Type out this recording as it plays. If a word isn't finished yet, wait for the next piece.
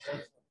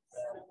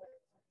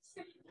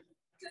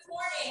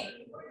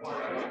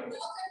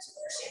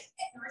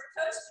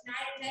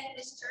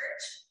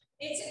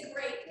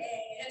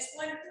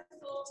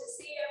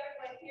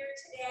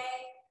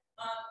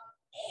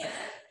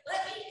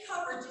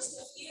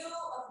few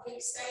of the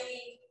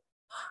exciting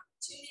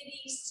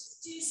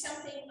opportunities to do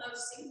something of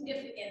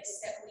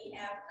significance that we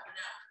have coming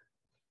up.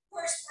 Of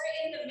course, we're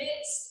in the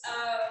midst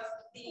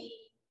of the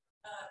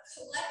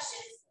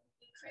collection of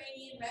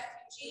Ukrainian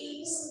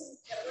refugees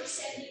that we're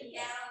sending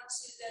down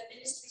to the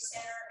Ministry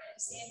Center in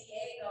San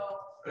Diego,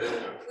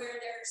 where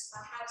there's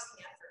a housing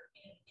effort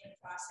in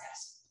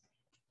process.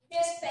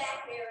 This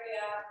back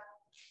area,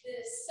 the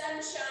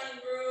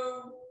sunshine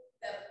room,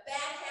 the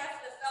back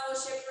half of the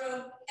fellowship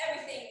room,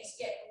 everything is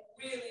getting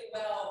really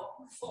well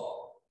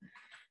full.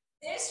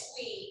 This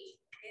week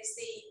is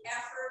the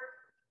effort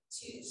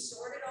to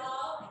sort it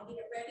all and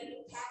get it ready to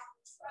pack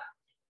the truck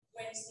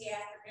Wednesday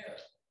afternoon.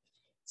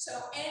 So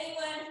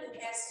anyone who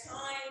has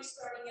time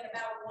starting at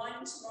about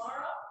 1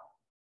 tomorrow,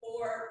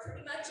 or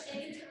pretty much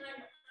any time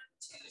on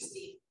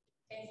Tuesday,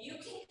 if you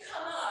can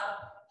come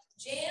up,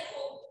 Jan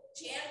will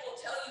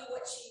tell you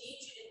what she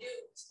needs you to do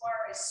as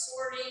far as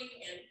sorting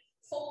and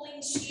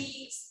folding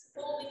sheets,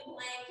 folding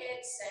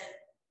blankets, and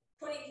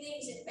putting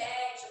things in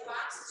bags or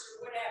boxes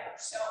or whatever.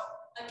 So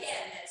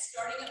again, that's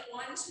starting at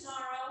 1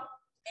 tomorrow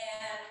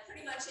and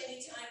pretty much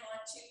any time on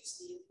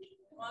Tuesday. If you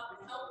can come up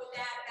and help with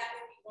that, that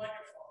would be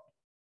wonderful.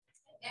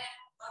 And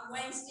on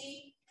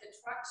Wednesday, the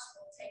trucks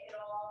will take it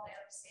all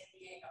down to San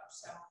Diego.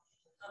 So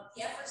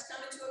the effort's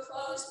coming to a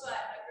close, but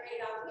a great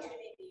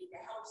opportunity to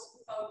help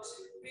some folks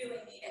who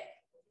really need it.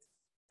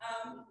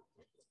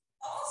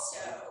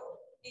 Also,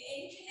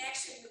 in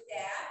connection with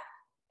that,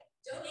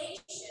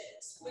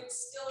 donations would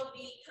still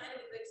be kind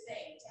of a good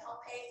thing to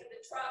help pay for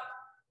the truck,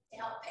 to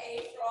help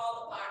pay for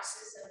all the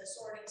boxes and the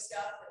sorting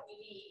stuff that we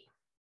need.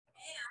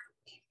 And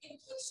in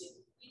case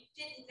you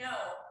didn't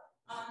know,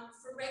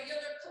 for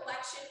regular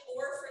collection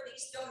or for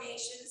these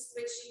donations,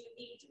 which you would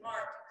need to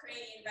mark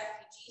Ukrainian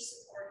refugee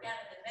support down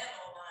in the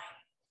memo line.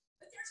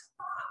 But there's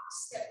a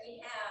box that we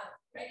have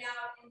right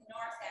out in the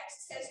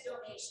Narthex. It says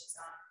donations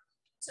on it.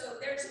 So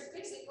there's a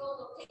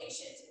physical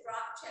location to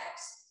drop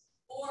checks,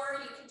 or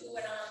you can do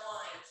it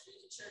online through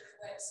the church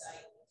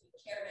website if you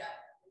care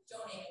to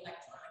donate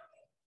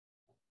electronically.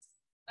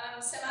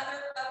 Some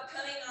other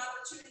upcoming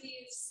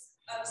opportunities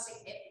of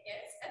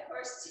significance. Of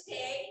course,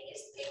 today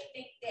is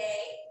picnic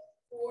day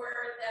for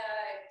the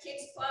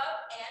Kids Club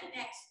and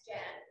Next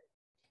Gen.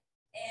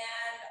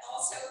 And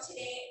also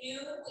today at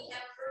noon, we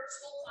have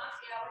virtual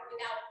coffee hour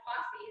without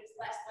coffee, as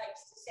Les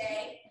likes to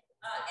say,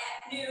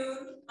 at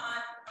noon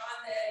on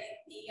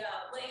the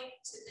link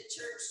to the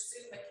church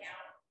Zoom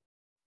account.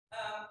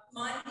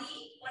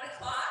 Monday, 1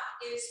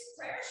 o'clock is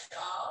prayer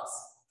shawls.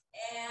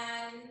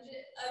 And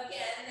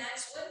again,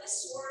 that's when the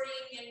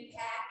sorting and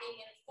packing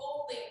and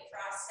folding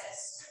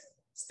process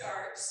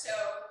starts. So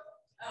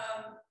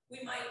we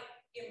might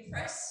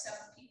impress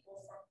some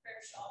people from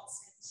prayer shawls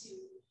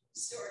into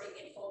sorting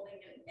and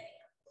folding and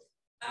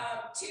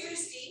anyhow.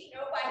 Tuesday,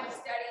 no Bible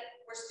study.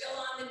 We're still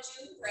on the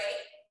June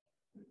break.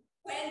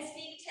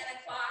 Wednesday, 10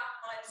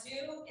 o'clock on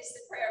Zoom is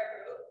the prayer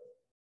group.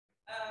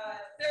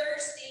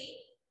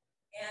 Thursday,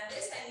 and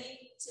this I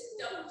need to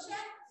double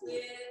check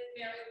with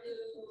Mary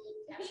Lou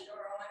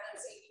Castoro. I'm not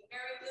saying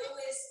Mary Lou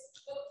is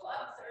book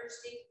club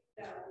Thursday.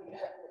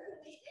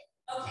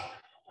 Okay,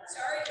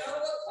 sorry, no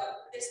book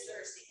club this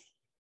Thursday.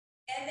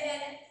 And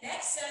then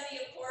next Sunday,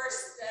 of course,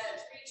 the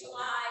 3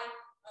 July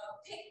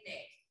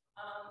picnic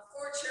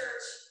for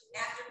church,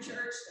 after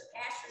church. The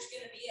pastor's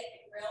going to be at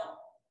the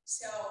grill.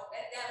 So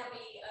that'll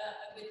be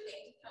a good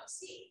thing to come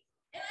see.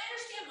 And I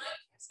understand Mike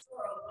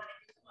Castoro wanted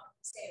to come up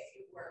and say a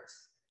few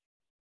words.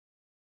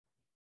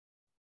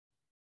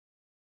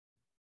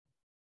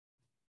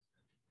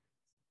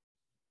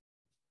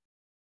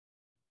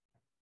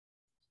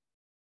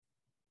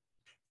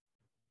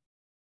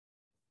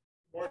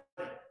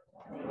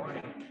 Good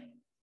morning.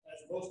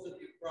 As most of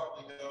you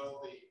probably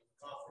know, the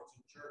conference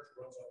in church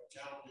runs on a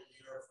calendar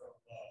year from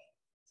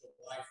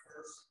July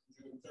 1st to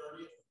June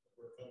 30th.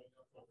 We're coming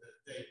up on that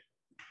date.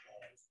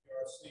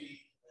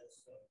 PRC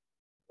has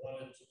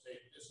wanted to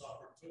take this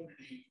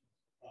opportunity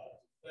to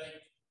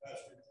thank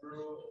Pastor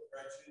Drew, and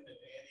Gretchen, and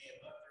Annie,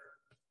 and Hunter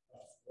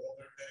for all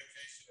their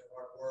dedication and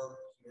hard work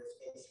to North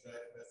Coast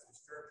United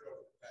Methodist Church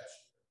over the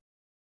past year.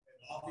 And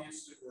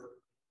obviously,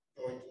 we're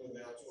going to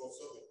announce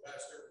also that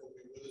Pastor will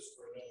be with us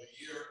for another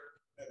year,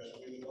 and that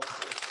we would like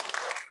to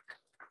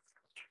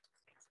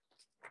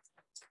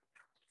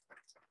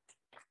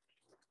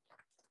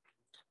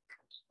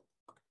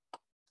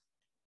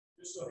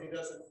just so he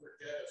doesn't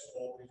forget us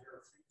all, these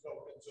are a few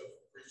tokens of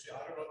appreciation.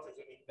 I don't know if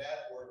there's any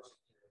bad words in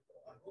here,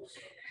 but I hope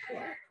so.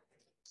 I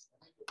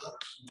think it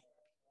works.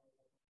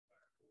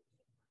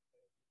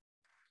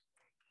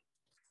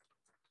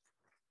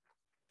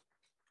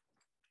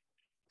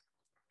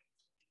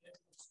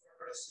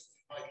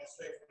 I can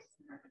say for the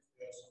food,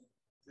 we have some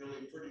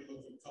really pretty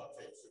looking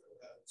cupcakes that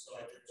we'll have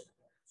inside here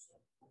tonight. So,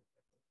 thank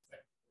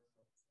you very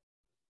much.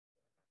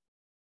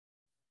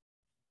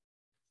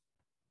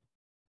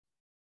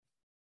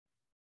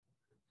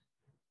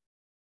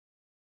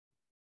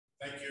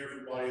 Thank you,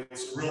 everybody.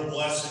 It's a real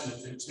blessing to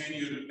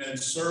continue in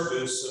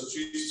service of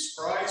Jesus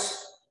Christ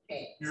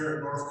here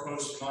at North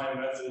Coast United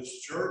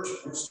Methodist Church.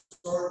 We're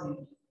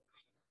starting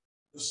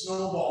the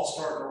snowball's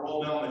starting to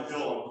roll down the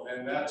hill,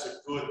 and that's a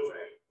good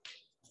thing.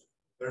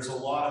 There's a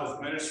lot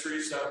of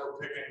ministries that we're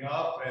picking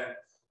up and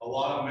a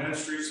lot of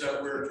ministries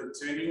that we're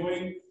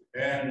continuing.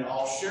 And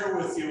I'll share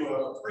with you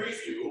a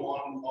preview.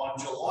 On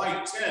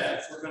July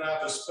 10th, we're going to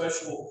have a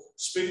special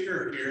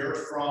speaker here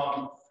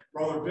from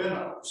Brother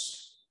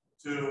Benos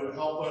to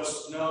help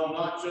us know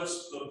not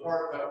just the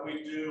part that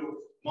we do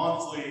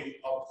monthly,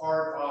 a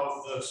part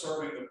of the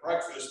serving the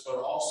breakfast, but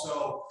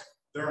also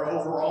their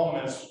overall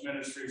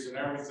ministries and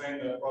everything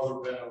that Brother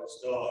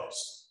Benos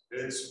does.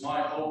 It's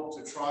my hope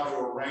to try to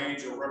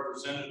arrange a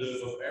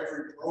representative of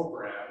every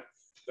program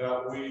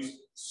that we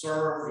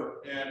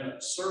serve in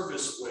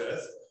service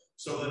with,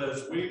 so that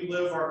as we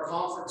live our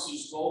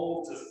conference's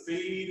goal to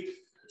feed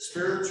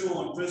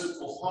spiritual and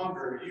physical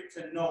hunger, you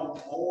can know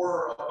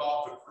more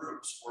about the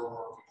groups we're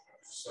working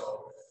with.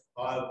 So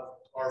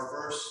our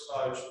first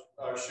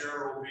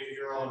share will be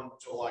here on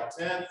July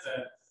 10th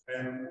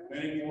and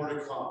many more to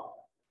come.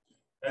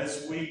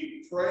 As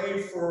we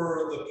pray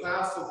for the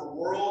path of the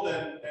world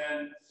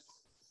and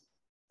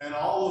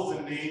all of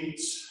the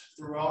needs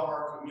throughout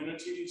our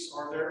communities,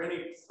 are there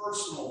any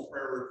personal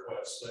prayer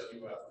requests that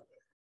you have today?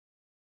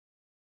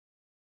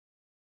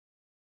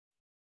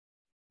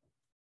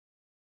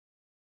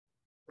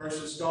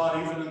 Precious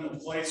God, even in the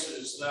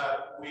places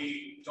that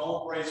we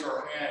don't raise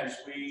our hands,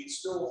 we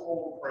still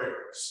hold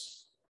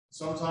prayers.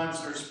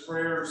 Sometimes there's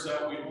prayers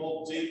that we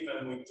hold deep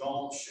and we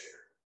don't share.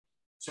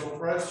 So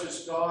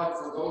precious God,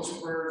 for those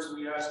prayers,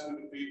 we ask you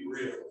to be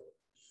real.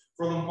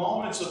 For the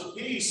moments of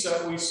peace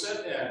that we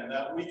sit in,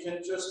 that we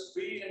can just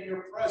be in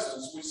your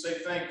presence, we say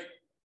thank you.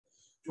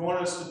 Join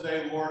us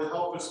today, Lord.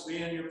 Help us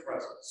be in your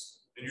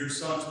presence. In your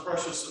Son's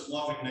precious and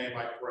loving name,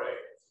 I pray.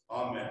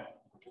 Amen.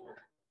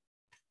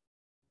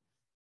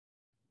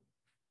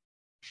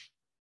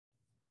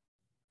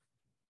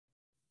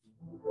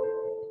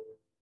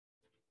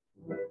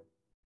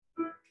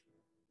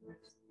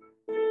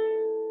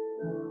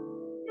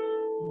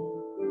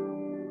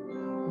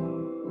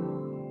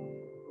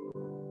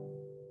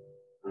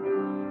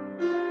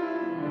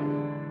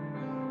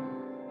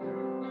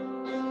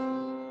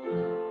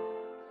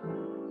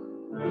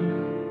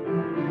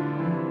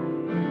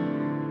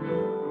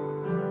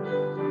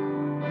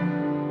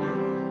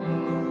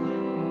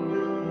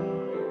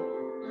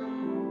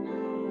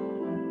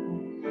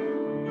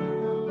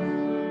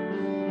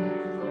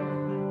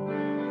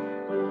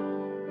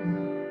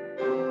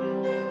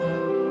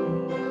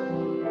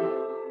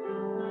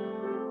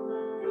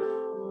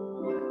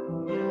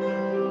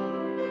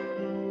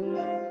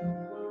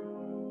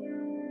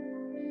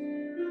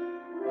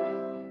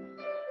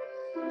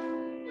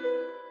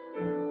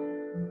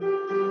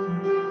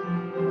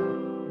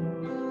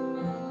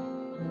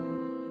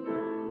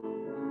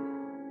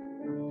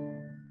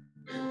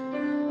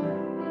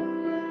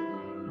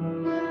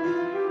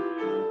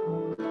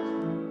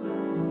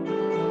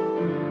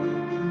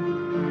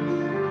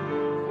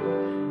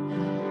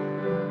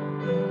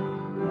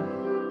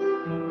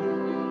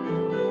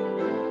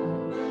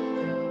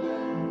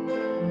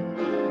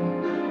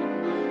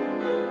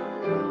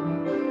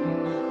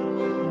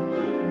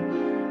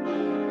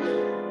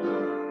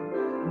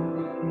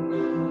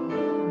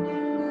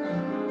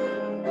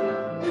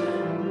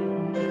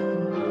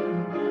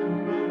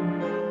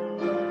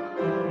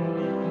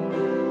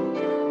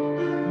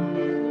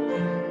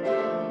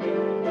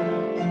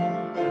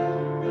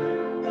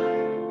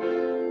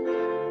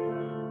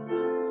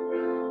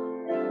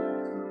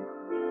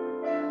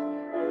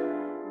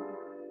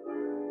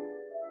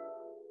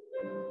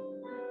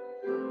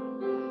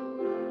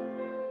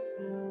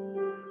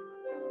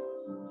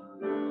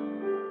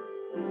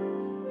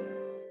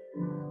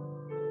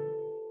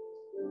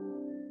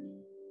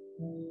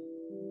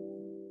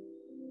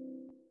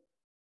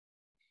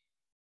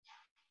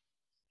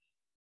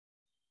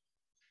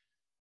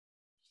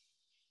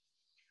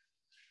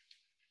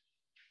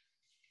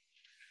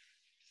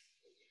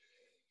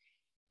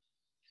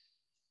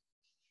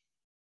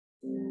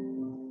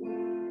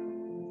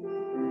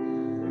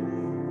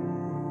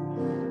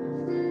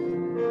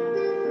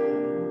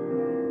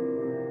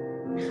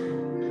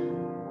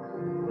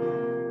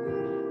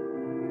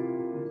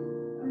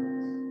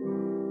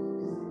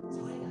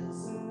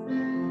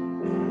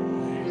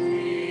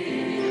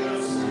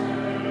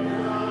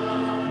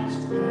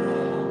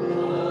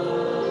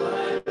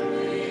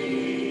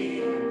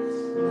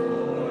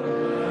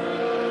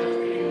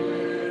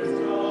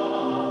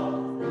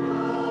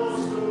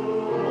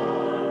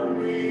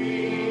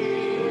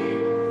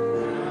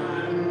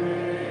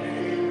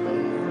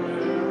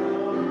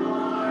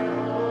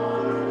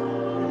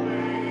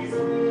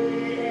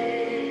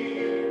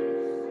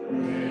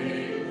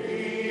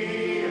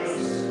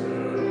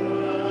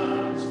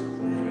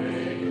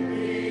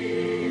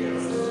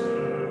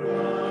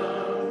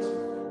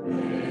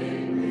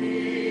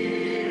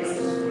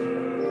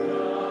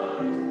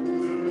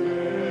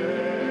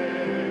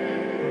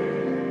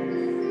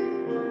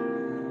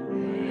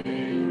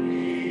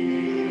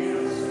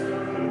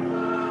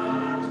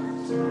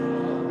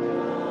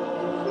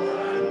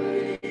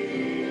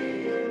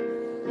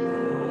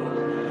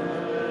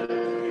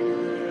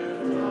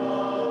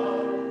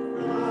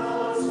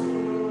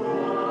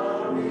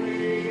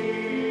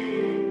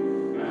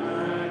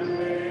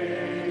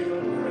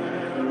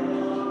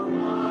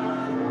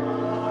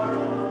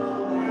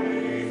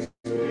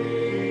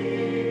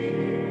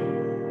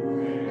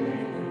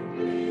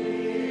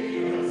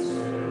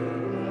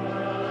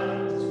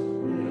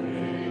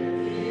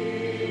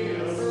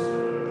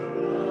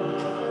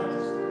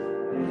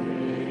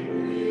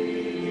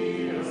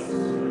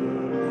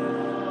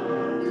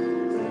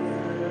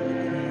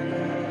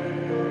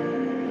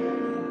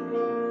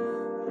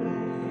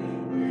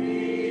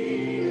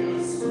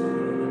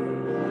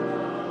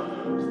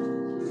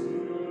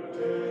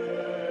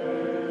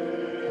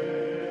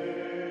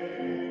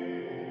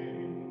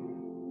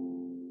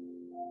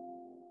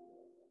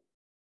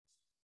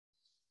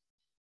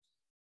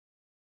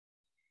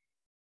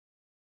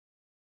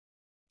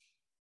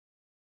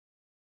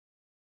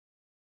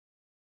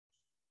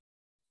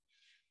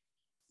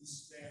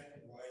 Please stand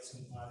and rise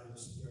in the body of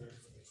the Spirit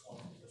for the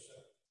calling of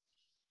worship.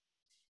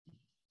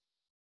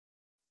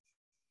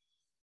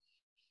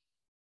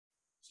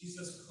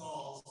 Jesus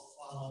calls,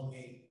 follow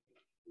me.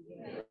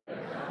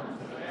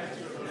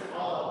 Answer the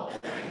call,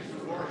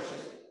 to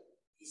worship.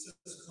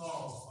 Jesus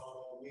calls,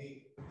 follow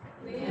me.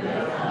 We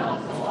have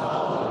come to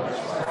follow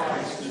as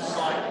Christ's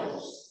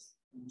disciples.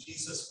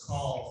 Jesus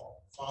calls,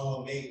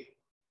 follow me.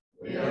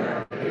 We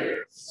are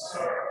here to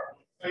serve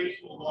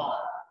faithful life.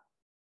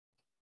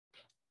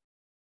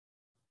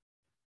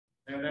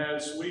 And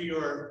as we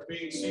are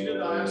being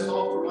seated, I ask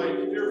all for my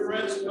dear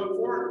friends to come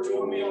forward and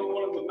join me on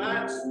one of the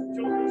mats.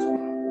 Children's.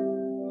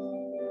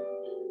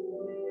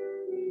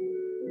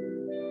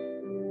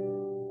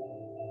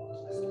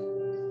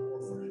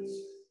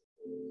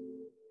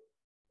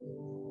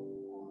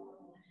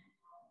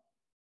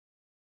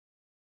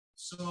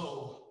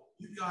 So,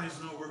 you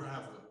guys know we're going to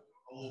have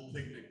a little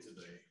picnic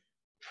today.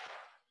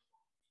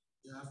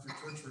 After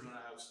church, we're going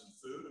to have some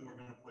food and we're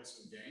going to play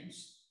some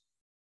games.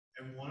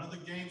 And one of the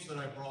games that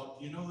I brought,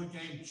 do you know the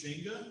game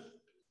Jenga?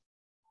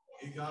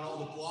 You got all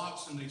the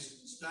blocks and they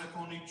stack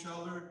on each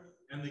other.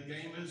 And the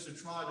game is to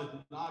try to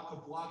knock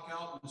a block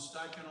out and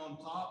stack it on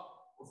top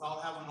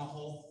without having the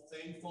whole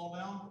thing fall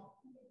down.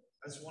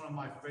 That's one of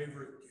my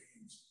favorite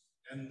games.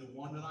 And the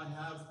one that I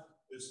have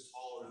is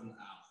taller than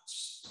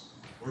Alex.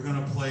 We're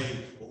going to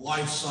play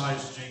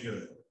life-size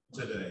Jenga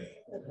today.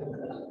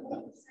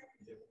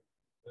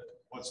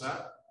 What's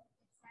that?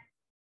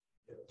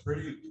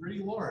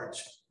 Pretty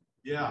large.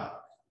 Yeah.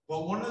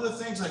 But one of the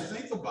things I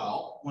think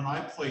about when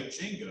I play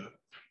Jenga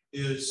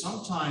is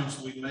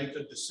sometimes we make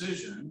a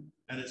decision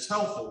and it's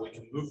helpful. We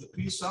can move the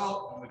piece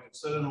out and we can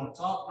set it on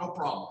top, no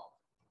problem.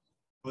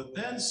 But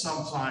then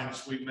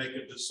sometimes we make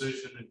a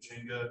decision in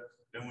Jenga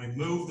and we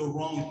move the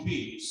wrong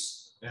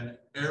piece and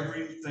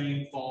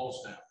everything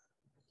falls down.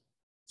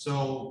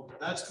 So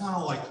that's kind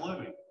of like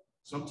living.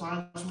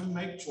 Sometimes we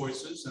make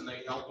choices and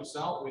they help us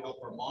out. We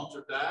help our moms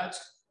or dads,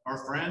 our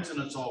friends,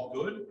 and it's all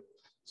good.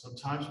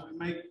 Sometimes we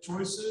make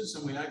choices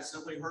and we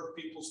accidentally hurt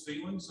people's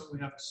feelings and we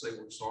have to say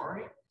we're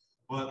sorry.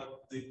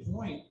 But the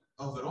point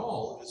of it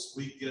all is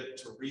we get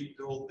to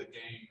rebuild the game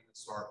and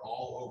start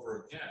all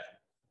over again,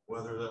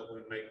 whether that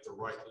we make the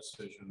right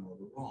decision or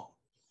the wrong.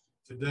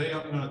 Today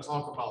I'm going to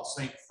talk about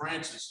St.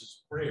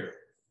 Francis's prayer.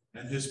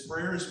 And his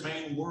prayer's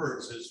main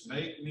words is,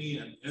 make me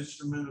an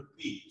instrument of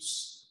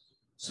peace.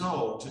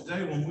 So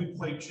today when we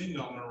play Jenga,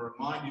 I'm going to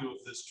remind you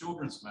of this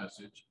children's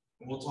message,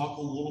 and we'll talk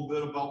a little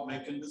bit about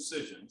making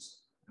decisions,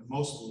 and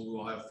mostly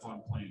we'll have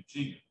fun playing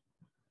Jenga.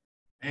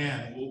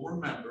 And we'll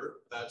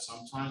remember that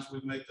sometimes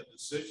we make a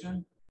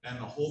decision and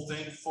the whole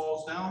thing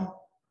falls down,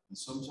 and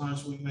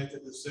sometimes we make a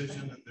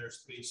decision and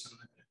there's peace in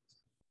the end.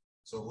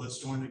 So let's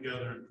join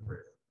together in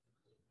prayer.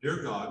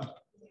 Dear God,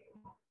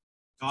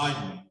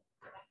 guide me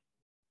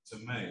to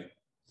make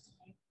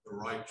the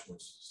right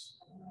choices.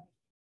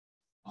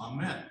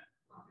 Amen.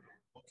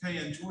 Okay,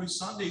 enjoy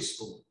Sunday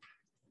school.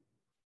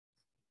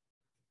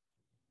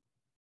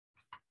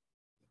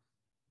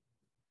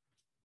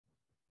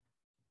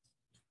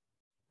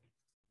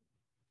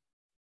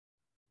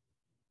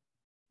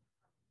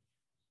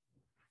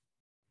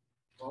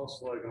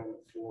 Cross leg on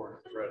the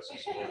floor and press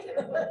his leg.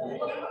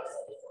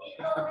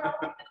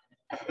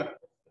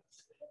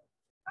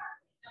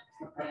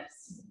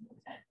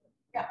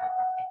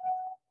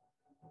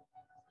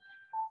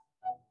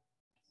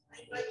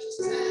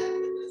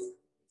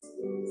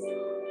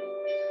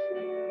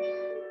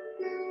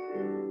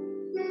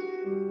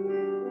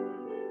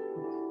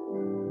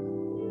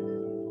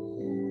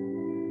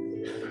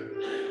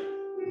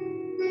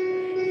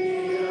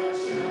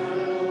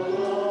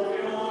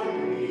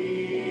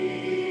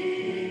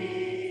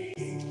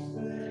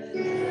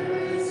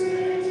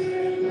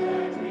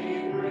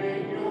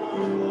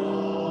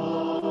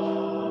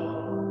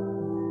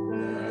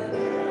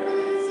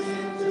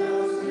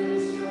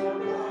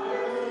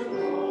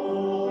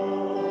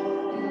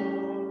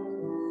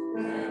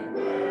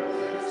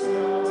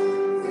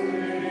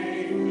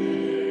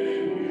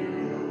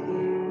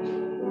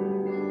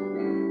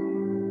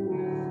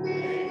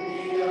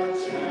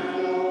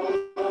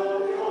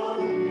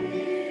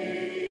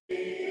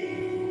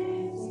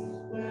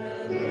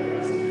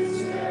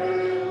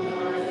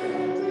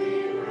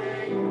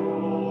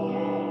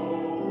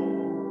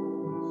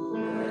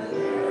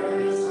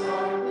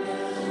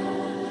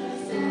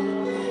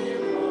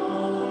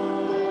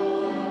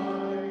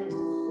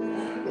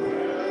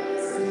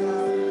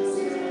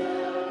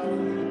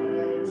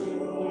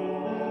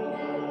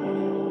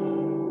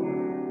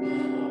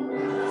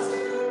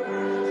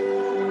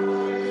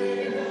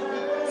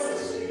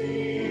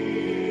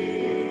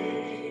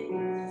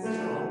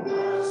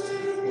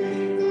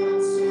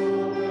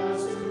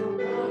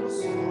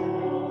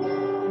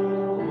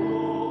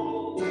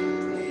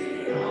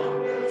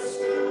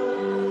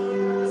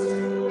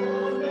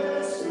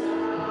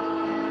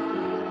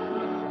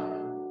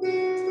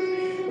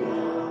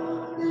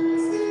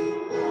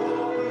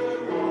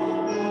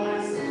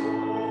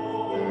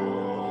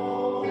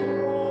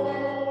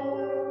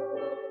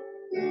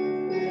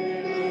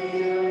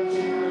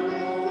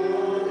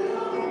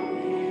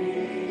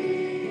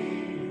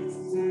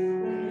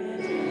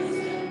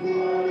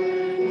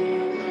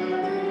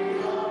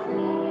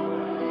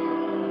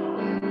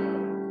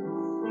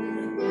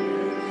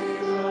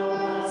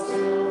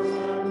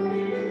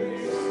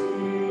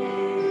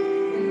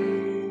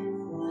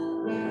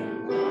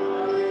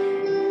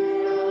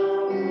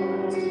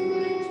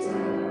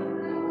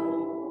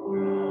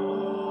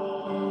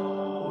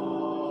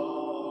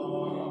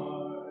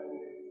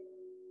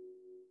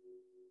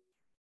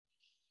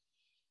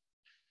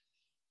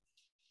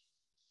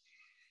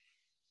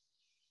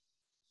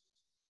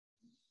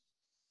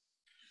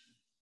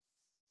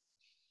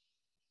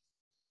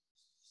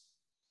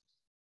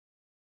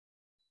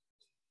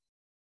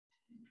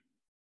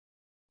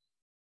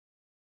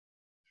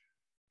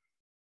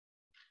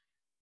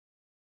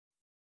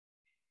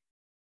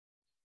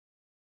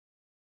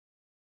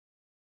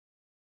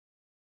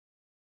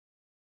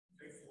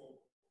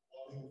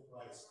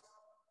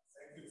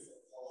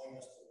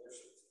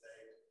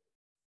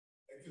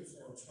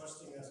 for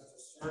trusting us to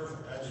serve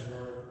as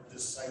your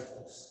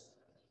disciples.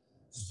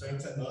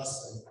 Strengthen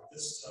us in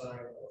this time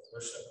of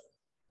worship,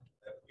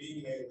 that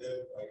we may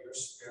live by your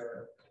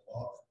Spirit and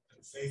walk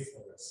in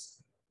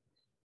faithfulness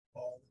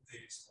all the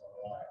days of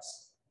our lives.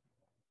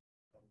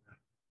 Amen.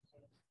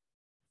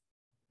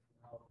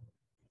 Now,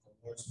 the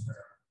Lord's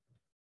Prayer.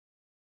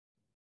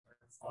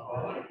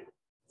 Father,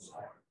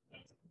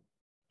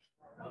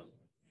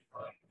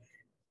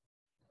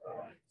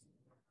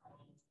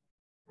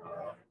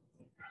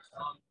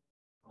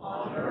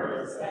 on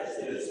earth as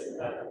it is in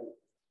heaven,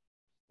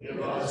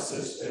 give us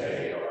this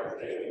day our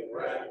daily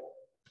bread,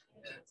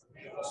 and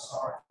forgive us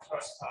our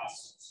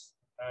trespasses,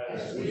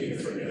 as we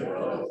forgive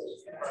those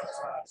who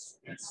trespass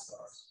against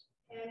us.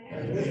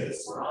 And lead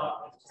us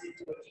not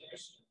into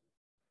temptation,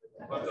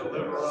 but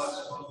deliver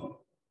us from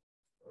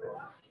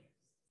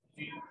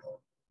evil.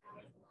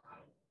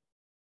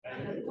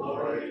 And the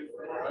glory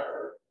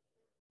forever.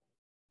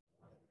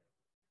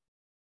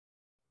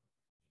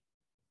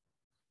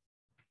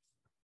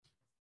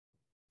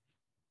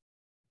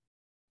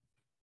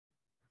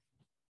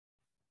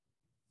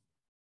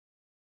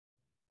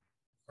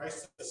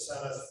 Christ has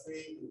set us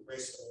free through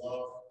grace and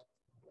love.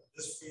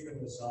 This freedom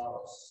is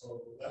ours,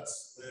 so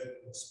let's live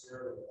in the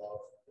spirit of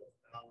love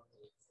now and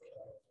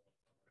forever.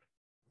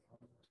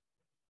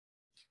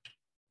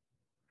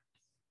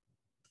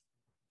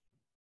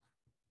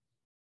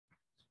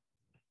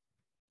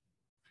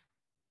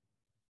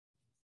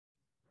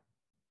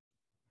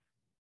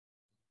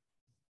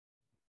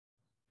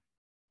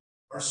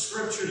 Our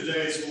scripture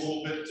today is a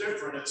little bit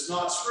different. It's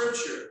not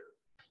scripture.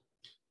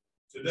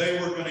 Today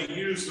we're going to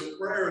use the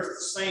prayers of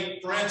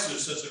St.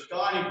 Francis as a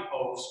guiding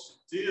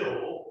post to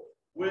deal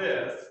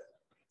with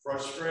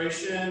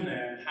frustration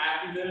and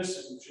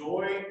happiness and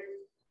joy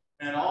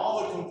and all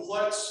the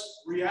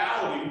complex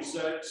realities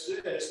that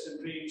exist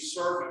in being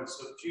servants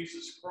of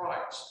Jesus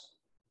Christ.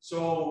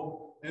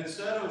 So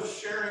instead of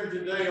sharing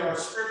today our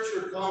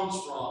scripture comes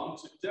from,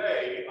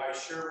 today I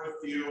share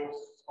with you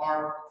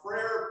our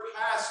prayer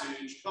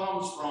passage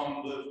comes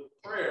from the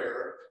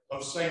prayer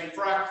of St.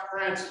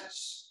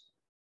 Francis.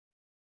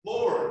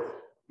 Lord,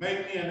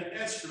 make me an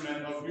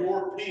instrument of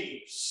your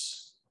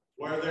peace.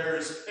 Where there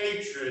is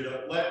hatred,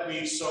 let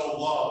me sow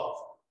love.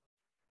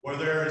 Where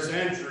there is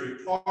injury,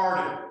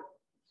 pardon.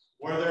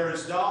 Where there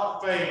is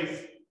doubt,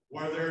 faith.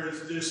 Where there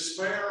is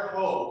despair,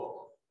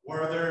 hope.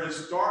 Where there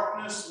is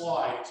darkness,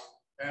 light.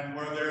 And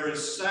where there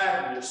is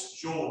sadness,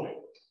 joy.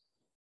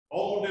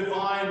 O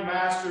divine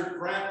Master,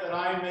 grant that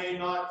I may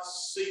not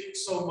seek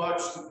so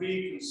much to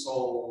be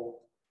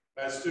consoled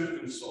as to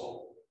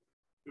console.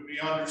 To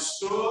be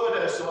understood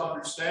as to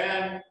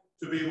understand,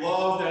 to be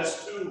loved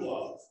as to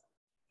love.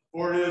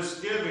 For it is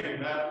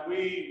giving that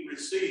we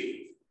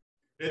receive.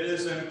 It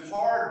is in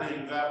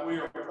pardoning that we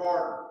are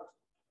pardoned.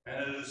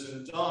 And it is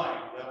in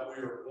dying that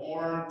we are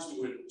born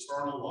to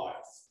eternal life.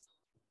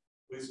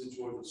 Please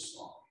enjoy this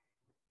song.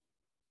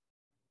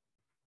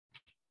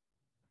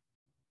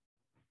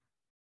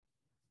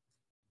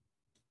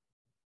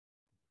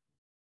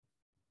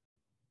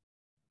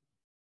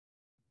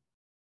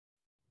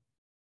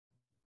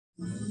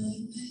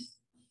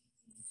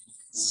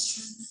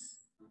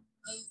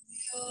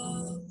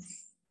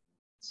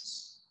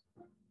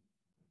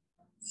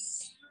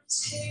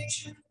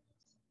 Hatred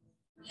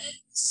and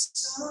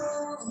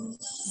sorrow.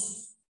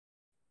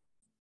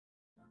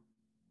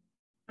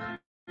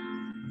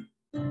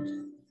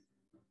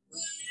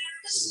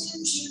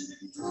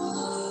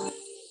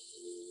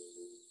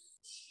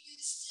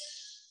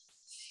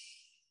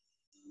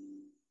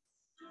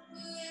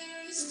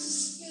 There is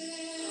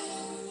despair.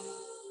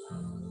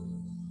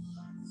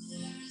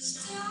 There is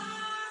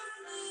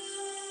darkness.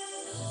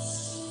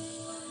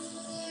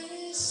 There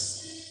is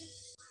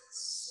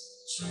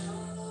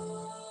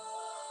joy.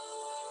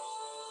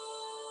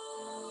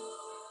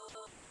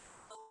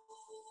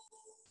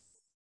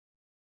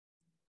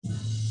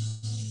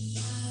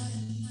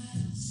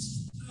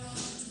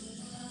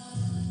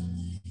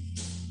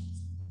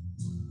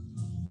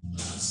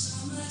 So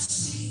much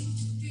seem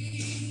to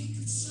be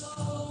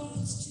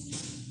consoled,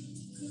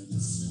 to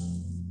console,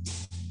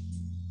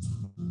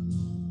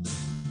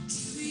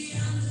 to be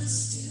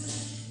understood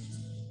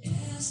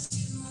is to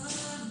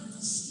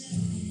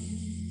understand.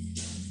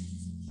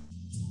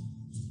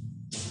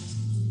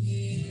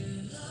 We're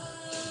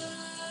love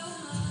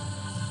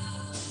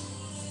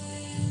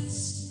is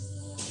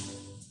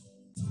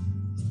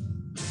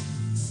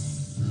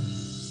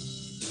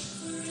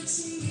for it's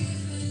in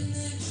giving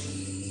that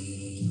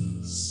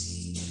we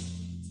see.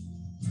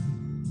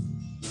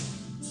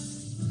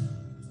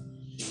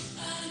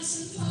 And it's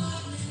in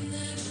pardoning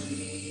that we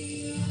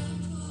are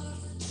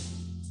pardoned.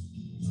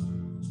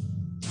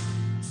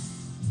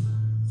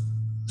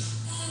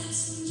 And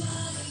it's in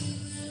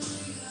dying that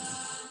we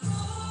are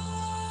born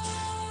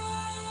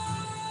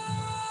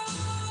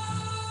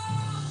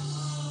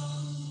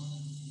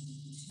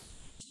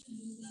to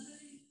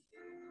life.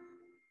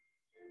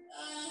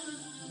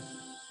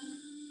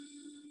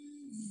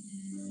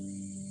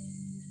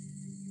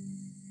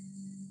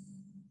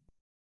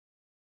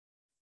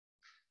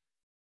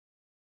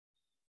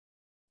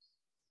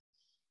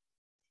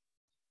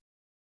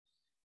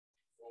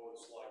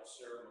 always liked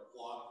Sarah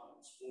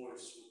McLaughlin's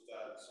voice with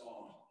that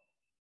song.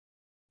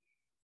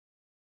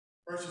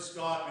 Precious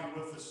God, be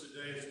with us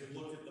today as we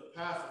look at the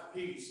path of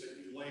peace that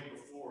you lay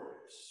before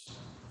us.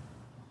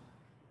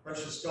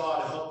 Precious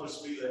God, help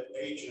us be the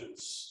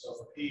agents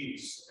of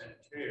peace and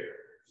care.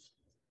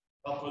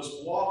 Help us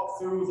walk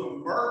through the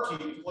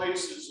murky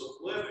places of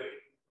living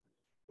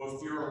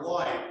with your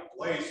light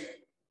blazing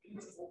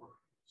before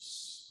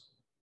us.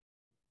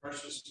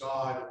 Precious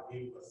God,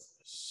 be with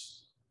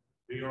us.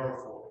 Be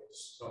our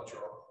voice, touch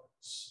our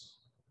hearts.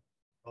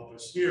 Help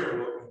us hear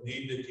what we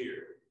need to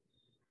hear.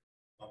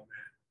 Amen.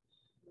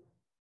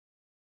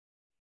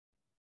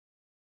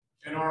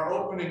 In our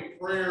opening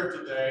prayer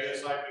today,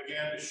 as I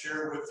began to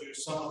share with you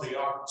some of the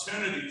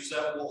opportunities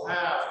that we'll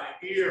have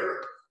to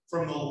hear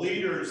from the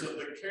leaders of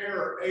the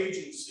care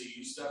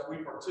agencies that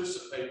we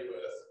participate with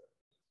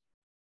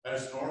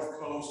as North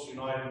Coast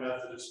United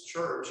Methodist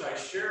Church, I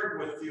shared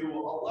with you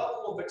a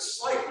level of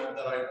excitement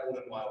that I hold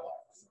in my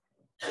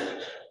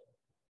life.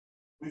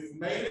 We've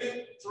made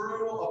it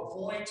through a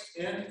point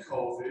in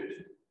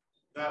COVID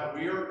that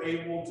we are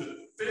able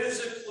to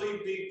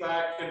physically be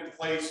back in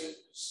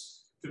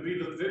places to be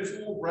the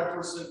visual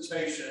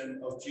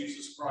representation of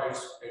Jesus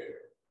Christ's care.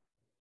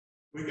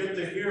 We get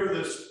to hear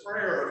this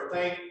prayer of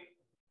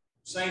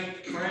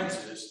Saint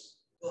Francis,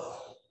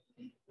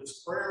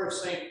 this prayer of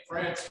Saint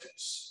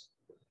Francis,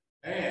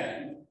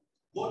 and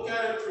look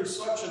at it through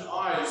such an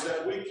eyes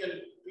that we can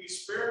be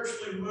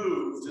spiritually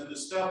moved and to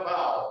step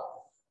out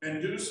and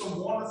do some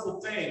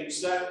wonderful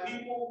things that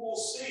people will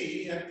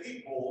see and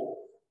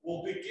people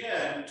will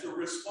begin to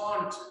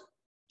respond to.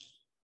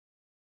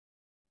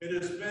 It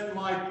has been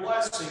my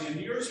blessing, and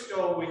years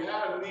ago we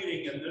had a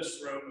meeting in this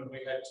room and we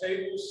had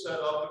tables set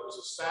up. It was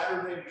a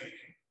Saturday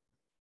meeting.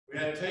 We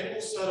had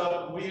tables set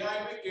up and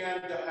I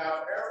began to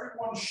have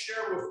everyone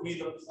share with me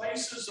the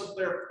places of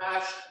their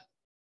passion,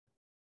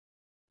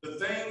 the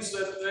things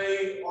that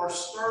they are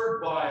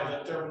stirred by,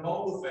 that they're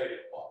motivated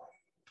by.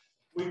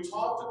 We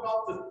talked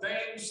about the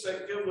things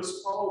that give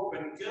us hope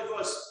and give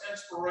us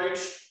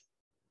inspiration.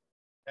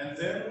 And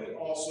then we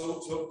also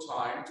took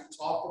time to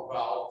talk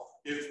about,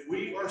 if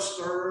we are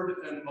stirred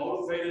and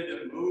motivated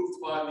and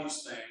moved by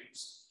these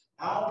things,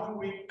 how do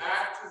we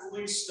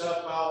actively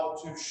step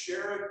out to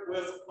share it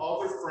with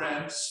other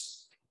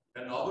friends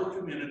and other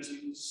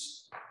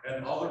communities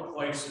and other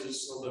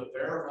places so that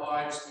their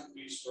lives can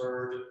be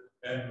stirred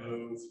and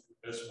moved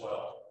as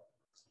well?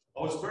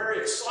 I was very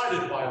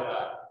excited by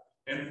that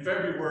in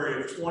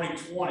February of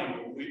 2020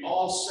 when we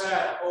all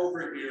sat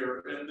over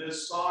here in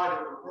this side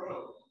of the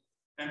room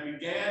and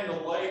began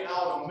to lay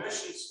out a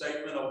mission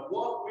statement of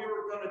what we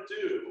were going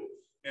to do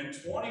in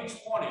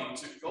 2020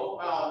 to go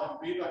out and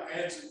be the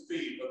hands and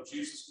feet of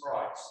Jesus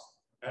Christ,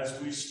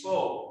 as we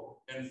spoke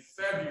in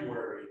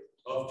February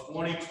of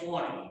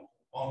 2020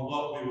 on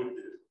what we would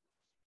do.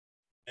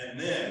 And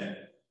then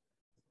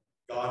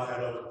God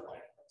had other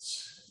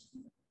plans.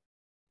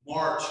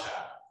 March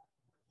happened,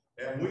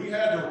 and we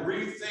had to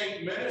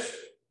rethink ministry.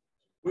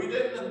 We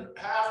didn't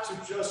have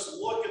to just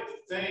look at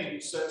the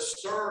things that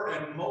stir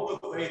and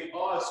motivate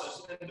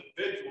us as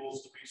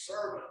individuals to be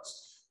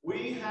servants.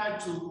 We had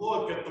to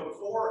look at the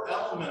core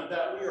element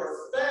that we are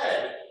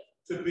fed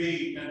to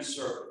be in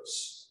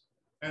service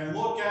and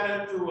look at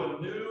it through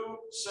a new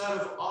set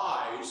of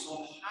eyes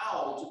on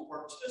how to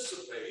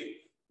participate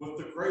with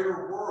the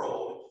greater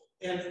world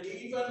and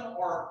even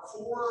our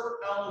core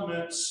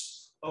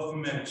elements of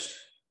ministry.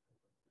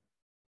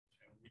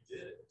 And we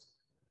did it.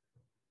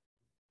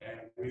 And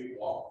we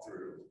walked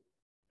through.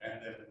 And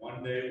then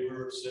one day we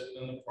were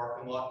sitting in the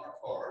parking lot in our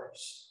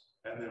cars.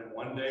 And then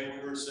one day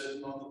we were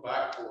sitting on the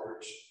back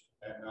porch.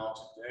 And now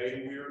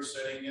today we are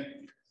sitting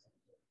in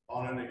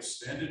on an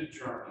extended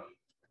journey,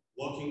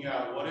 looking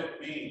at what it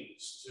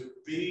means to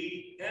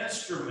be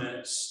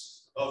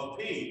instruments of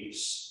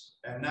peace.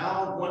 And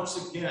now,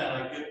 once again,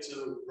 I get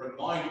to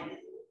remind you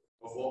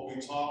of what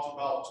we talked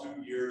about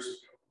 2 years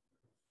ago.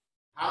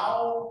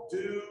 How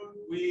do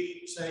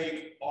we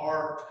take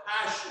our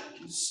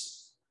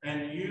passions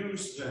and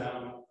use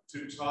them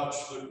to touch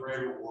the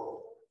greater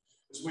world?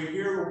 As we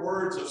hear the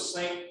words of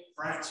Saint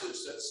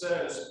Francis that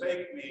says,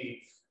 "Make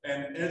me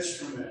an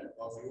instrument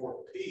of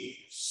your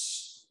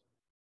peace,"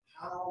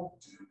 how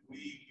do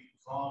we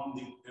become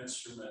the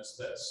instruments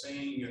that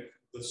sing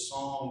the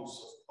songs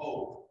of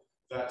hope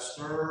that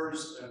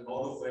stirs and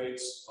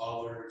motivates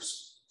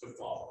others to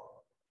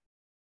follow?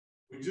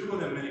 We do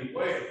it in many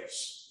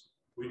ways.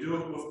 We do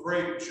it with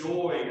great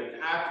joy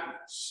and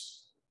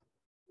happiness.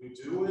 We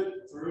do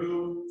it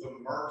through the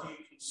murky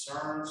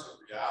concerns of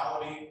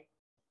reality,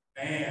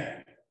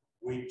 and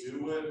we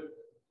do it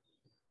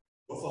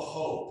with a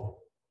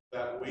hope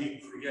that we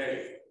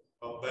create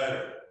a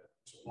better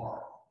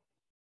tomorrow.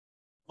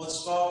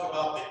 Let's talk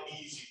about the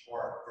easy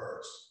part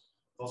first,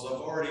 because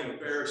I've already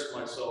embarrassed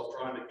myself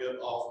trying to get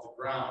off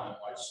the ground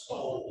in my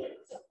stolen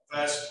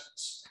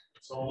vestments.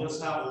 So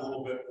let's have a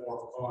little bit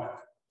more fun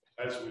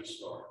as we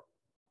start.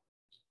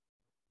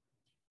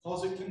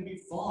 Because it can be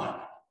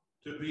fun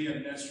to be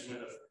an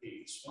instrument of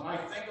peace. When I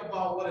think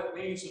about what it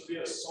means to be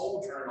a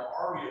soldier in the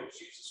army of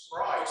Jesus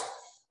Christ,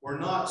 We're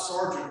not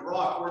Sergeant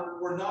Brock.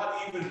 We're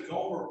not even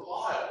Gomer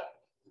Pyle.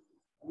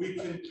 We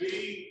can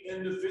be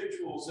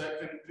individuals that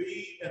can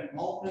be in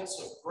moments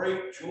of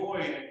great joy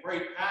and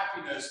great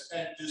happiness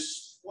and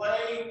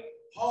display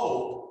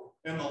hope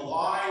in the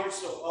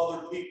lives of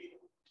other people.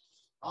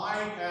 I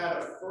had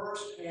a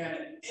firsthand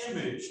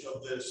image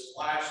of this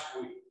last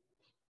week,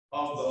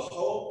 of the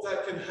hope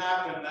that can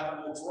happen that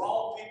will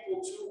draw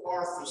people to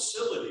our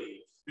facility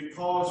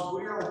because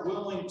we are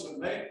willing to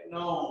make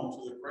known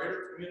to the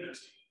greater community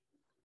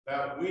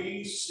that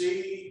we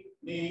see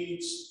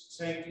needs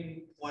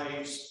taking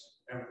place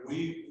and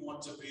we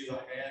want to be the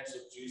hands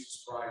of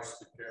Jesus Christ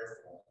to care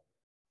for them.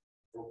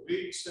 For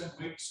weeks and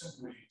weeks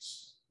and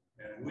weeks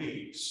and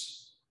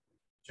weeks,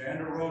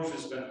 Janda Roche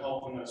has been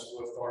helping us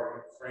with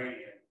our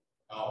Ukrainian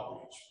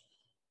outreach.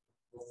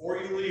 Before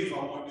you leave, I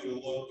want you to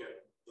look at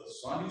the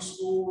Sunday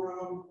school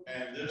room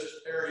and this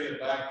area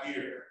back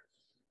here,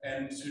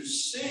 and to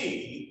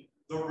see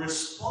the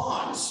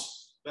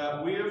response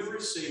that we have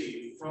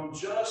received from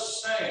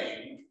just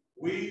saying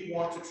we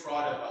want to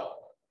try to help.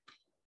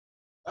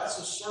 That's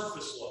a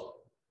surface level.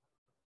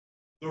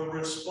 The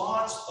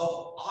response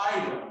of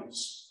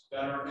items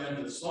that are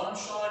in the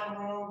sunshine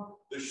room,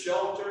 the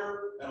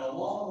shelter, and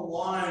along the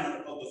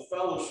line of the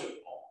fellowship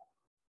hall.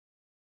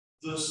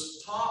 The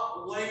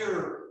top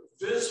layer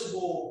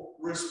visible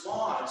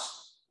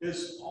response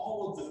is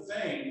all of the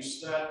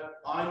things that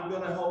I'm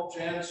going to help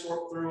Jan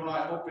sort through, and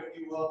I hope that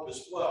you help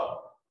as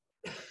well.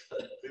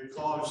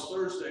 Because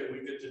Thursday we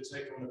get to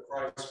take them to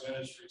Christ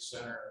Ministry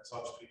Center and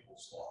touch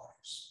people's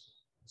lives.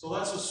 So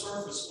that's a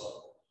surface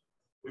level.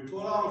 We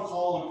put out a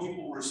call and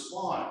people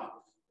respond.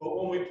 But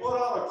when we put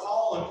out a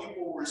call and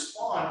people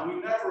respond,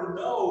 we never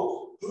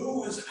know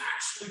who is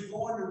actually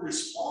going to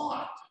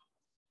respond.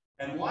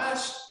 And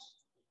last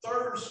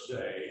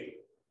Thursday,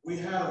 we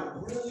had a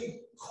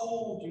really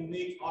cool,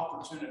 unique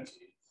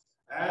opportunity.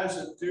 As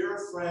a dear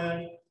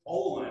friend,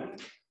 Olin,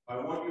 I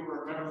want you to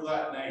remember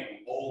that name,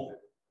 Olin,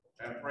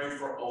 and pray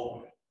for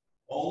Olin.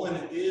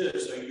 Olin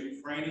is a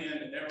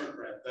Ukrainian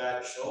immigrant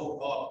that showed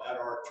up at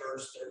our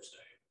church Thursday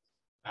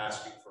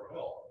asking for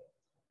help.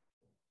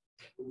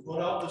 We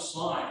put out the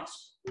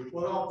signs. We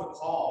put out the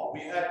call. We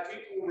had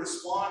people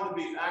respond to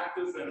be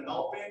active in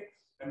helping,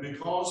 and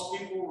because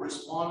people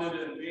responded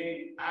in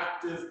being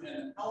active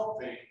in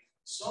helping,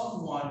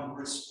 someone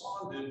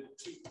responded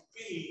to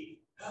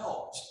be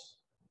helped.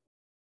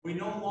 We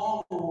no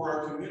longer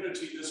were a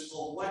community just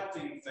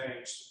collecting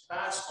things to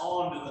pass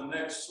on to the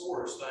next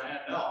source to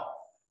hand out.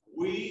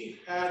 We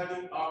had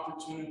the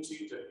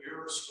opportunity to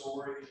hear a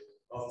story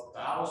of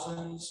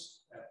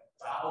thousands and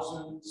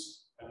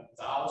thousands and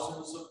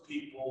thousands of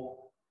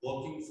people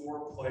looking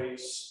for a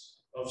place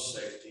of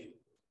safety.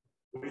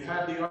 We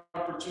had the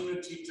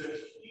opportunity to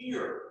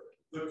hear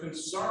the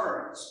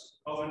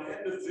concerns of an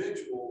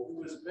individual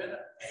who has been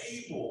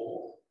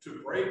able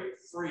to break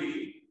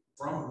free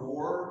from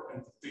war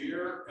and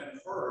fear and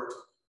hurt,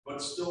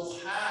 but still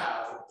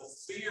have the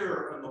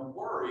fear and the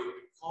worry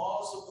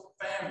because of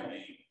the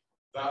family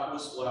that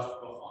was left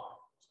behind.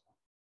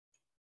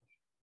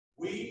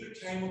 We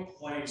became a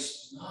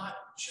place not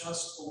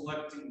just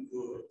collecting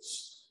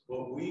goods,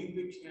 but we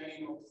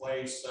became a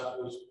place that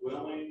was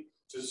willing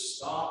to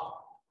stop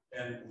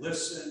and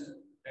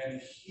listen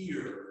and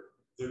hear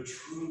the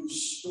true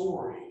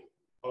story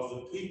of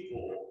the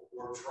people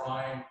we're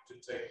trying to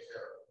take care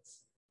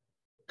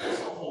of.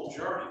 It's a whole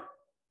journey,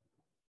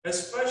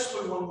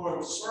 especially when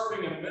we're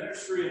serving in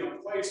ministry in a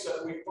place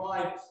that we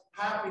find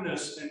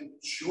happiness and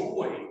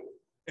joy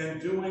in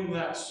doing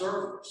that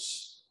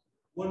service.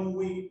 When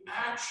we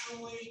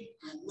actually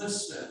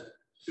listen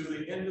to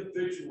the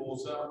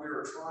individuals that we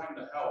are trying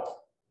to help,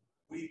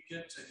 we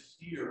get to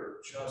hear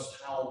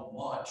just how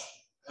much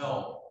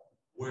help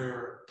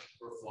we're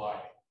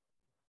providing.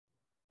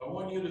 I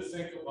want you to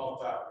think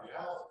about that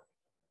reality,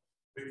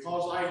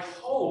 because I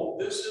hope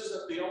this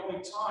isn't the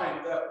only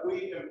time that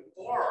we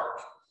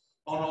embark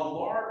on a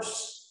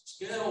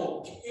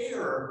large-scale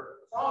care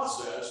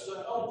process to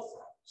help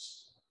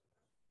friends.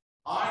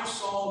 I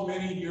saw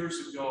many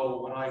years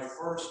ago when I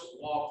first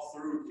walked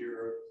through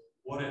here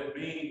what it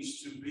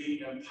means to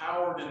be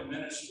empowered in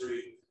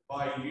ministry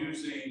by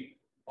using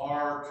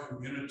our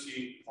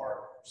community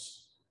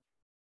partners.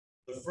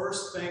 The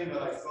first thing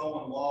that I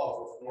fell in love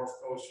with North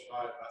Coast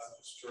United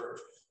Methodist Church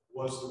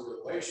was the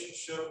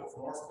relationship with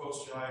North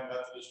Coast United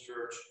Methodist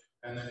Church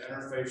and the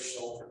Interfaith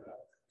Shelter Network.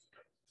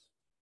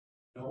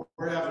 Now,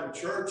 we're having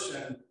church,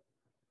 and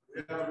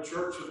we have a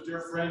church of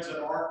dear friends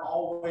that aren't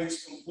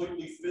always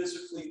completely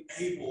physically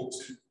able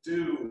to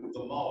do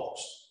the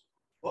most.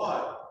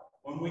 But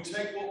when we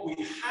take what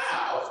we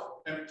have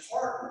and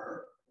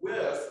partner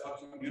with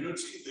a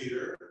community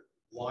leader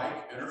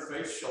like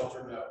Interfaith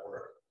Shelter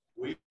Network,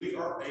 we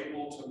are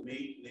able to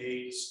meet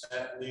needs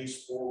at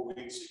least 4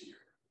 weeks a year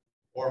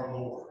or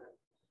more.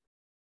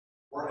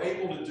 We're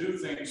able to do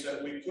things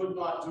that we could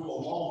not do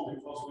alone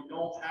because we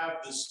don't have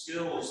the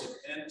skills of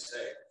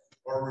intake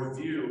or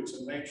review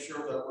to make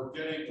sure that we're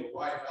getting the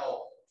right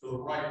help to the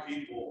right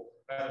people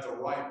at the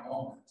right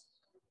moment.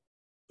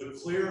 The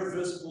clear,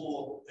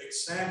 visible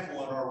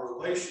example in our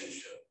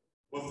relationship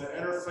with the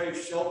Interfaith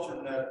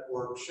Shelter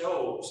Network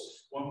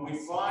shows when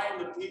we find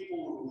the people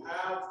who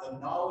have the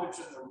knowledge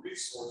and the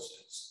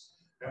resources,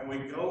 and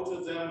we go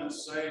to them and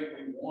say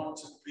we want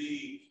to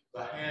be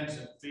the hands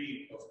and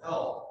feet of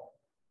help,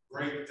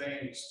 great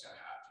things can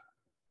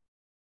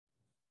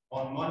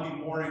happen. On Monday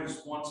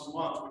mornings, once a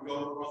month, we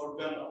go to Brother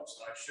Benno's,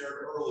 and I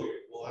shared earlier,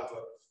 we'll have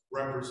a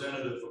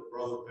representative of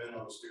Brother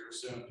Benno's here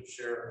soon to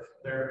share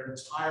their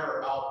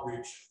entire outreach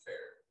and care.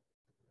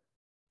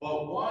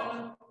 But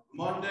one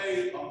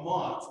Monday a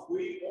month,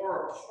 we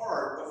are a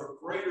part of a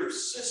greater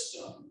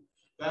system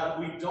that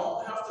we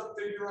don't have to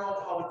figure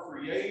out how to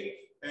create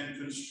and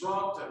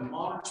construct and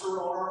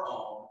monitor on our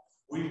own.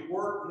 We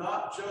work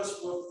not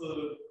just with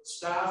the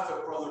staff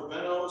at Brother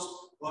Benno's,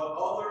 but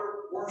other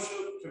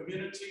worship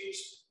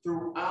communities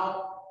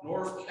throughout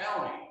North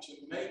County to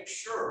make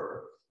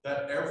sure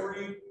that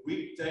every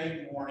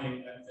weekday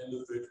morning an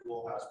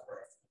individual has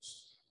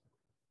breakfast.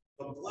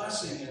 The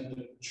blessing and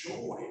the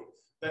joy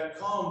that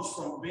comes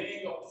from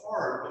being a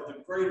part of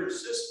the greater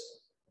system.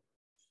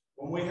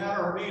 When we had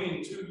our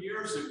meeting 2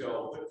 years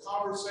ago, the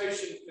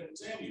conversation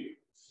continued.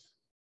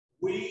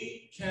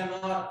 We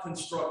cannot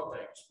construct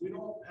things. We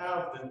don't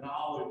have the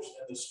knowledge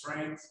and the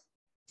strength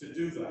to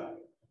do that.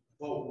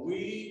 But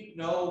we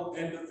know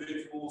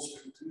individuals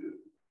who do.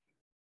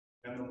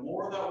 And the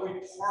more that we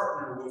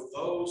partner with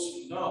those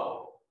who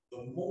know,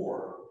 the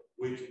more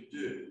we can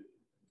do.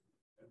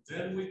 And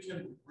then we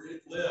can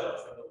live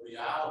in the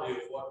reality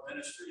of what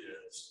ministry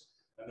is.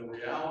 And the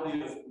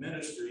reality of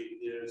ministry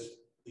is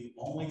the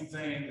only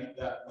thing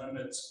that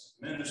limits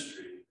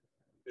ministry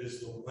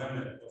is the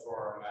limit of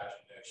our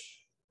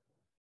imagination.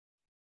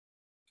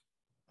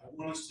 I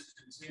want us to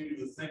continue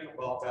to think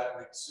about that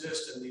and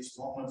exist in these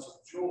moments of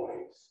joy,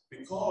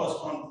 because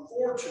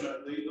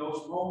unfortunately,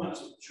 those moments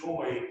of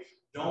joy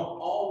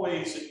don't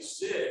always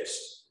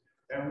exist.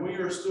 And we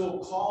are still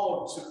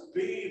called to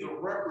be the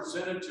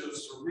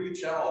representatives to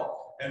reach out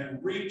and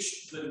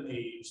reach the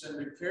needs and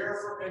to care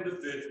for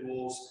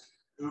individuals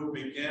who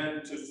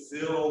begin to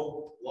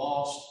feel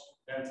lost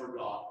and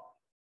forgotten.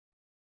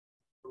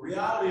 The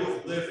reality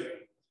of living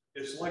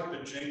is like the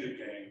Jenga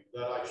game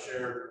that I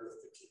shared with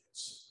the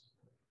kids.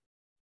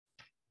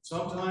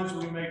 Sometimes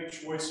we make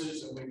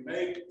choices, and we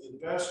make the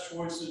best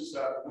choices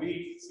that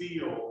we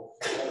feel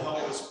will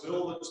help us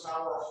build a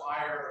tower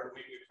higher and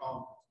we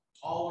become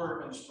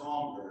taller and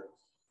stronger.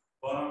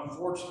 But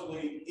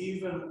unfortunately,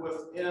 even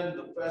within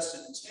the best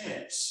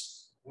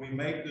intents, we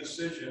make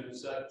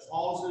decisions that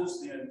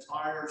causes the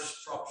entire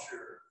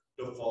structure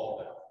to fall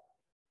down.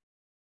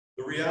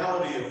 The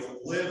reality of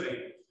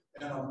living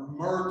in a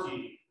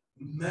murky,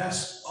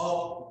 messed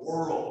up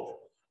world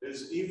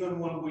is even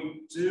when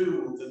we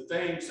do the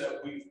things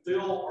that we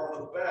feel are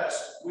the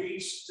best, we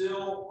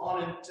still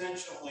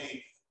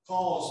unintentionally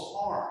cause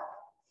harm.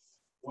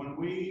 When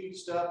we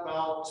step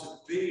out to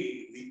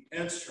be the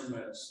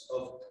instruments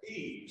of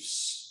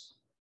peace,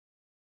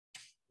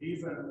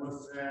 even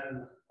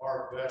within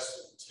our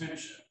best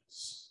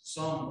intentions,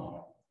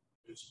 someone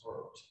is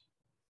hurt.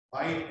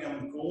 I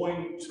am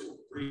going to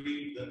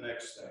read the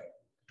next thing,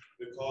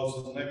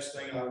 because the next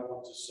thing I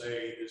want to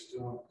say is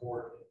too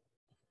important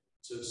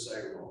to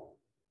say wrong.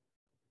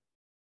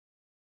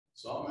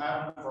 Something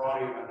happened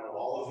Friday, and I know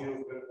all of you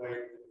have been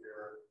waiting to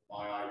hear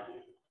my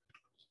idea.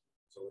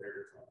 So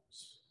here it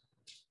comes.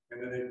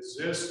 And it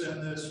exists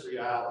in this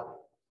reality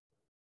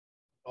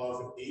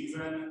of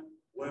even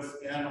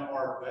within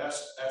our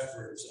best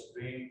efforts of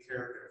being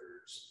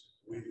caregivers,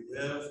 we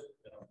live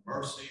in a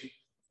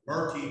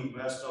murky,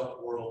 messed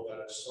up world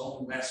that is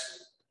so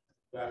messy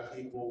that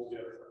people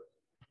get hurt.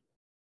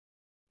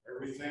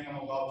 Everything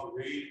I'm about to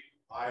read,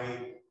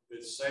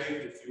 it's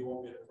saved. If you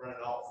want me to print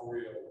it out for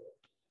you, I will.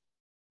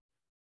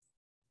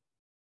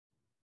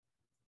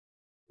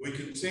 We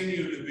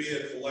continue to be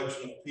a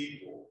collection of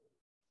people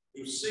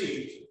who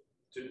seek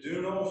to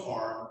do no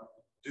harm,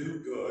 do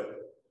good,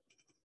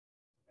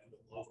 and to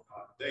love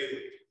God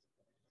daily.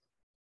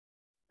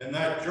 In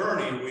that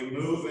journey, we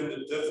move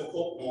into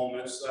difficult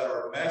moments that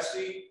are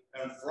messy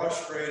and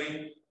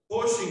frustrating,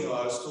 pushing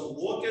us to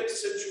look at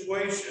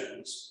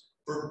situations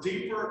for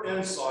deeper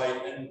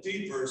insight and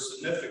deeper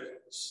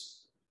significance.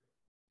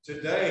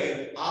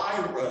 Today,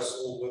 I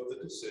wrestle with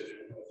the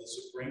decision of the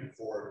Supreme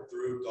Court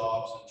through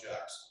Dobbs and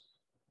Jackson.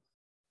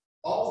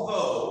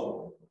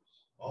 Although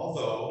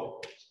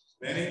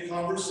many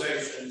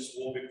conversations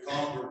will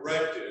become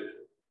directed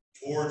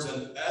towards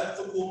an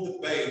ethical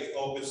debate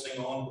focusing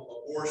on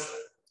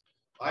abortion,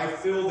 I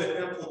feel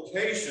the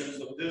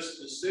implications of this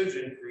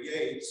decision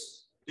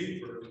creates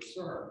deeper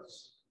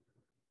concerns.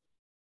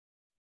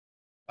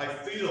 I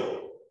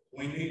feel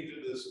we need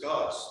to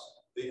discuss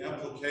the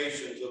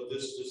implications of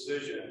this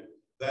decision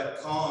that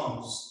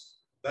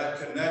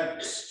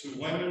connects to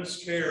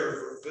women's care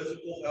for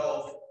physical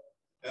health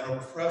and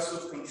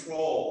oppressive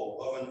control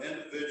of an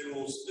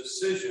individual's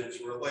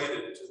decisions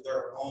related to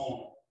their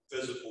own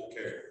physical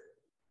care.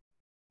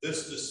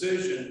 This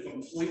decision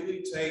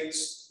completely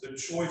takes the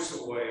choice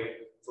away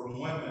from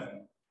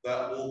women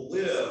that will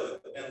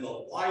live and the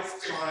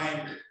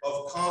lifetime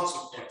of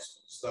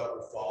consequences that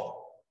will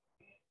follow.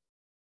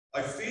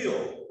 I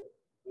feel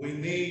we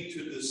need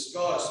to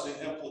discuss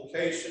the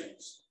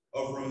implications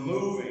of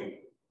removing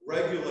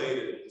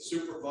regulated and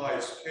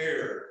supervised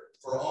care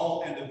for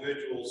all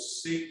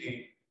individuals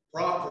seeking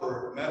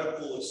proper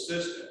medical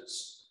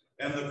assistance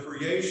and the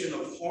creation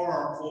of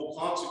harmful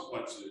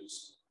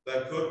consequences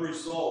that could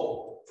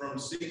result from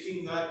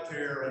seeking that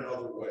care in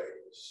other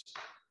ways.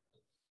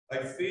 I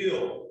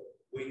feel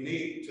we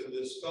need to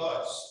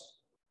discuss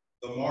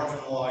the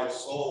marginalized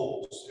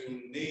souls who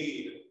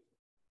need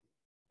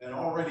and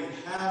already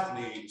have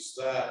needs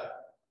that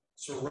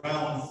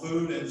surround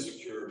food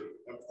insecurity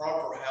and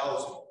proper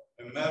housing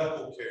and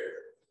medical care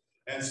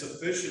and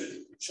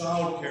sufficient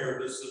child care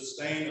to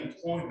sustain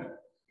employment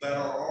that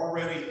are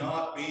already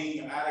not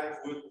being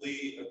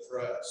adequately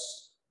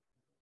addressed.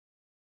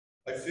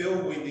 I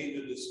feel we need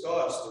to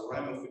discuss the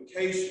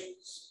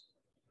ramifications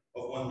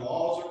of when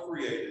laws are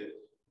created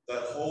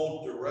that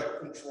hold direct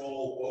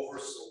control over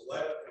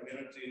select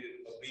community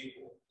of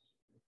people,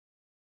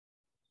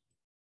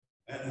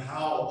 and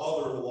how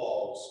other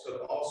laws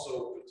could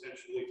also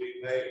potentially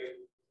be made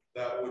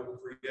that would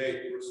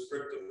create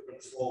restrictive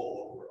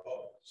control over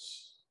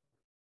others.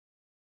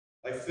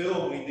 I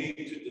feel we need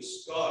to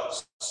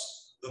discuss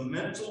the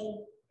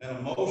mental and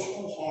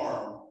emotional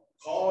harm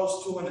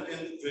caused to an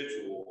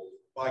individual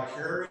by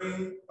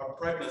carrying a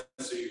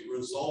pregnancy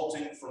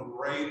resulting from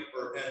rape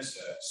or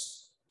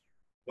incest,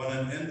 when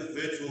an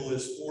individual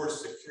is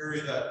forced to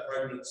carry that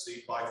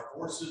pregnancy by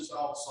forces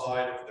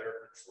outside of their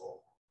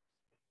control.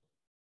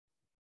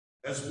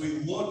 As we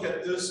look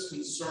at this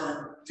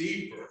concern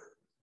deeper,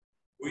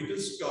 we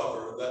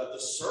discover that the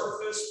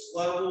surface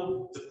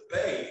level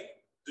debate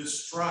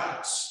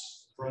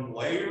distracts from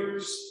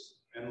layers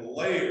and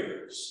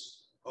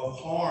layers of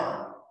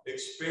harm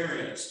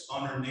experienced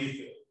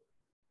underneath it.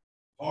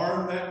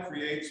 Harm that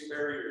creates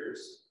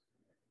barriers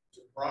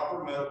to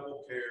proper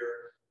medical care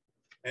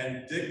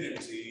and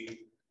dignity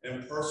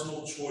and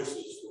personal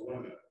choices for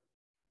women.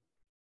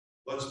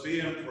 Let's be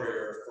in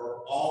prayer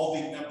for all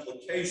the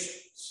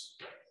implications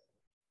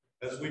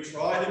as we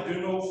try to do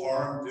no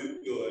harm, do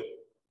good,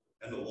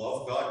 and to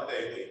love God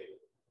daily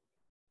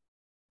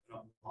in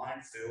a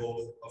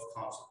minefield of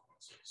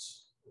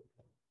consequences.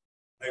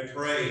 I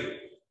pray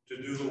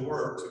to do the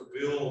work to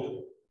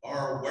build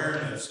our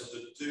awareness of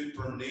the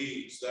deeper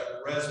needs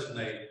that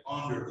resonate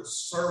under the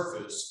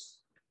surface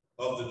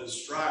of the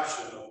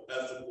distraction of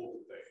ethical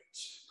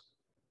debates.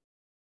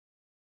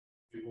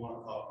 If you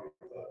want a copy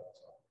of that,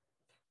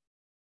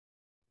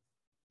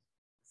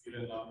 if you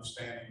didn't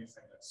understand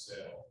anything that's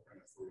said, I'll bring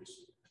it for you.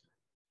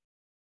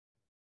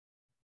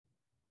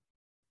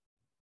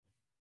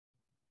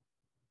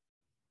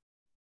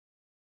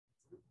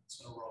 It's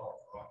in a row,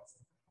 right?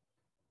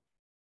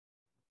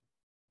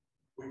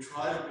 We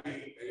try to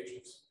be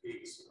agents of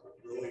peace in a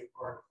really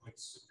hard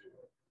place to do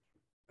it.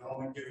 Now,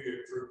 I'm going to give you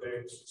a Drew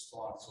Davis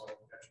response so I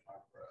can catch my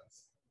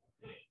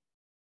breath.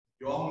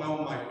 You all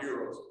know my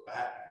heroes,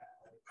 Batman.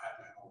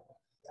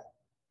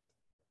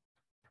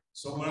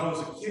 So when I was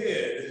a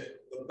kid,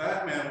 the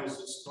Batman was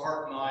this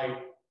Dark Knight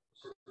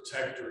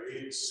protector.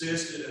 He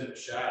existed in the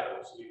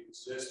shadows. He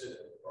existed in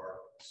the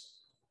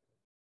darkness.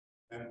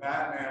 And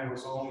Batman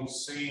was only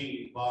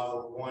seen by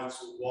the ones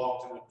who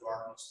walked in the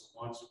darkness, the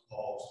ones who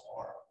caused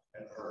harm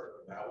and hurt.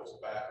 And that was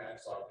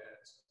Batman's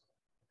identity.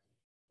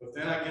 But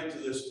then I get to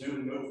this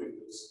new movie,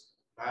 this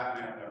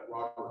Batman that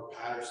Robert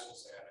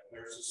Pattinson's in, and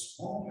there's this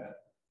moment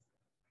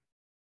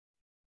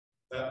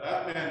that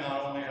Batman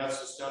not only has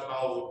to step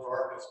out of the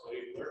darkness, but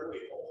he literally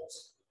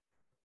holds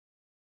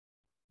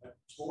a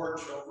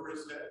torch over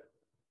his head.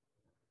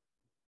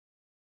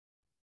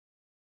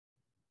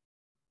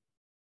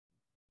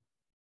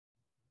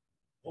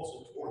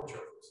 Holds a torch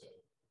over his head.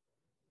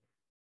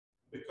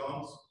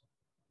 Becomes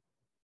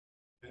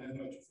an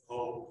image of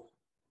hope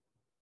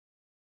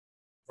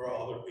for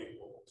other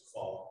people to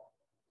follow.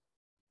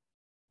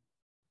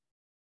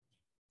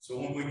 So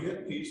when we get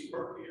in these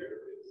murky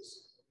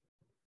areas,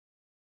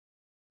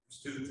 there's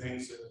two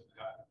things that can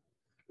happen.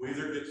 We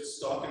either get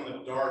stuck in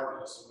the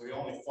darkness and we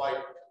only fight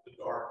the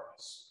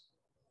darkness,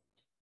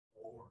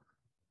 or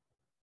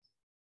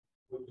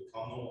we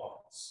become the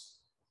ones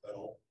that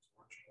will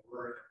torch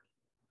over it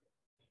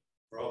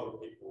for other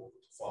people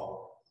to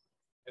follow.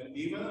 And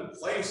even in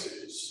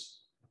places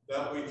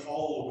that we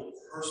hold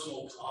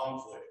personal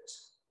conflict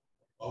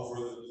over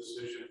the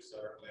decisions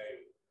that are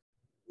made,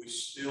 we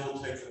still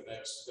take the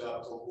next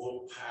step to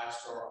look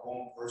past our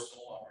own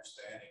personal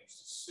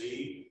understandings, to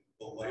see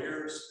the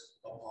layers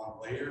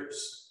upon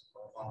layers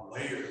upon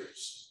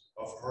layers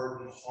of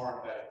hurt and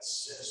harm that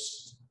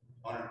exist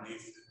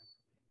underneath it.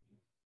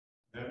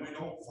 Then we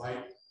don't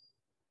fight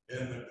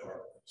in the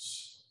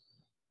darkness.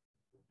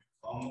 We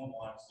become the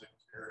ones that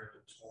carry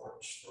the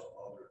torch for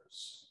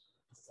others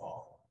to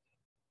follow.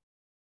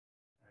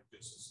 And it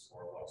gets us to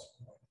our last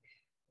point.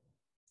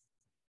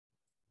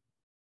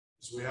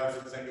 So we have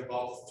to think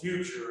about the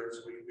future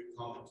as we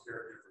become the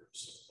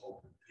caregivers of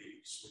hope and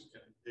peace. We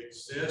can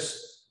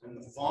exist in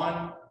the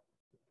fun.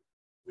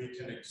 We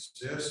can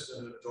exist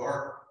in the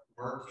dark,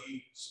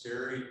 murky,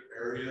 scary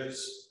areas,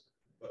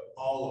 but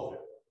all of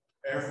it,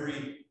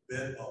 every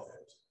bit of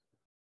it,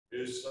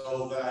 is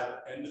so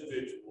that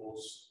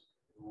individuals,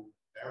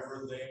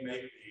 whoever they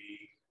may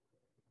be,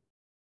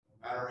 no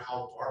matter how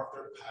dark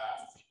their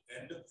path,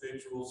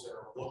 individuals that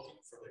are looking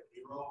for the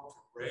hero to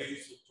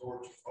raise the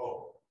torch of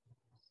hope and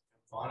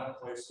find a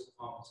place to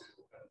come to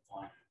and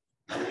find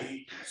it. We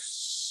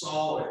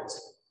saw it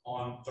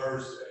on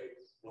Thursday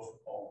with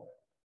Bowman.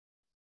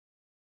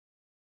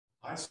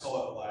 I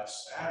saw it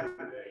last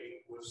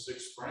Saturday with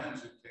 6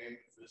 friends who came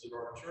to visit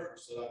our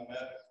church that I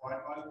met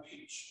right by the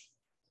beach.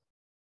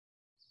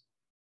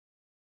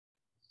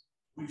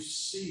 We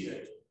see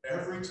it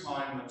every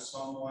time that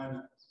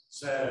someone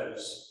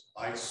says,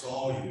 I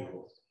saw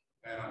you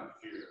and I'm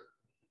here.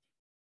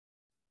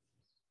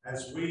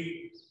 As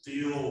we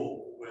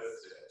deal with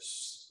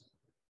this,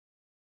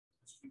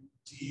 as we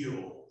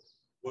deal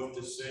with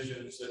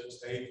decisions that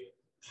take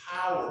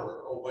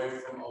power away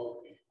from other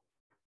people,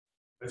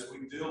 as we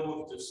deal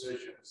with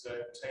decisions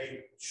that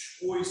take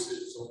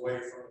choices away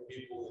from the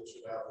people that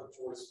should have the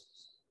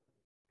choices,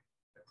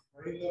 I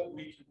pray that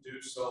we can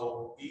do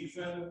so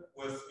even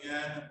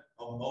within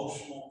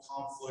emotional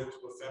conflict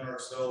within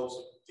ourselves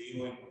of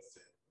dealing with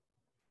it.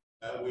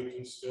 That we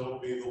can still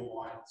be the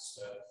ones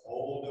that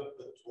hold up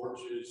the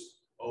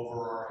torches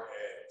over our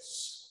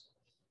heads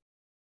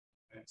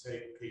and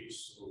take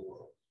peace to the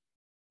world.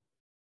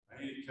 I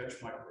need to catch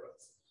my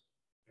breath.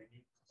 Can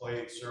you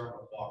play Sarah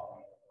McLachlan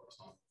one more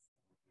time?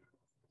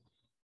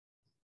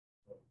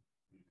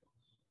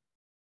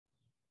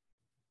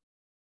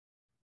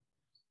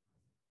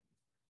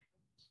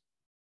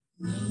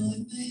 Lord,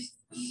 make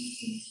me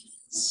an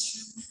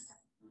instrument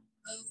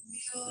of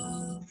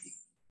your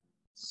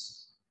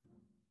peace.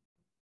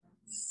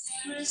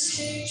 Where there is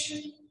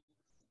hatred,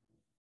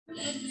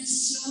 let me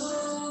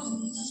sow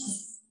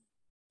love.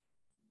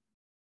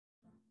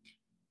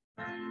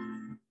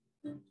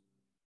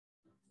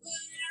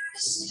 Where there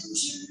is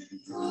injury,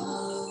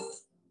 wrong,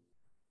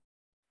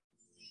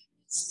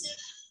 there is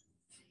death.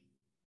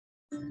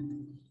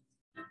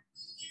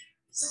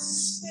 There is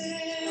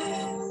despair.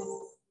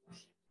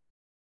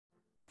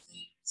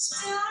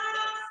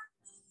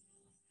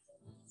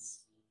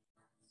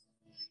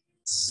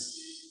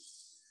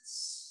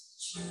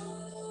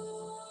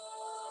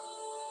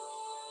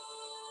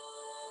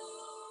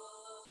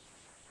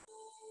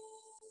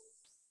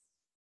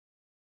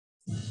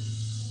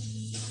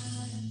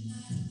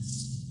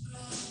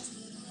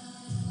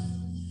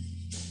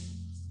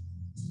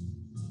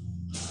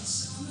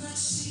 So much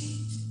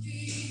seem to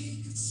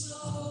be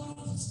consoled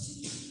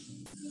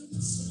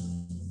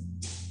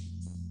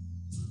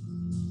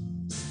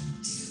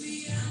to be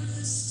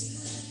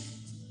understood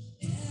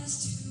is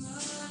to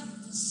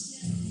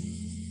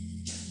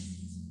understand.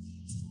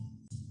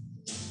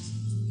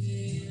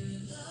 Where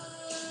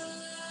love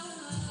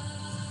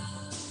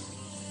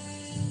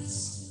is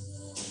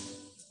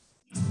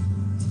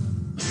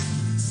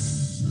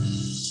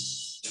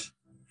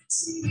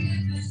to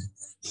give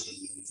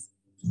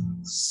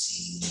and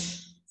see.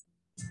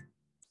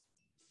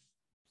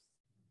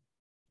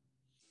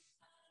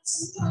 It's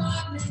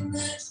important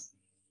that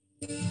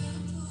we are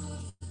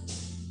important.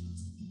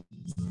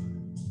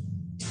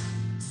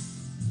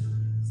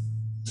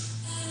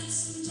 And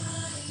it's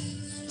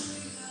time that we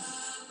are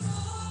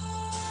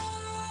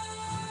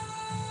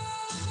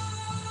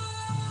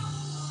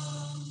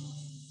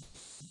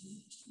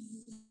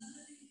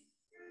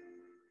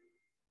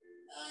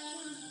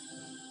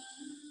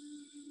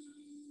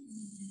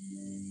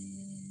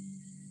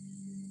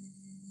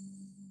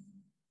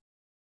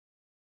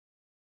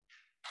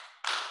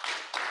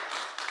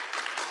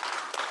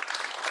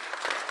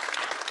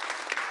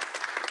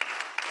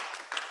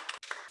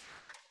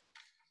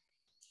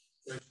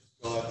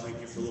God, thank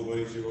you for the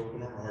ways you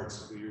open our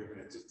hearts to your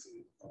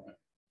entity. Amen.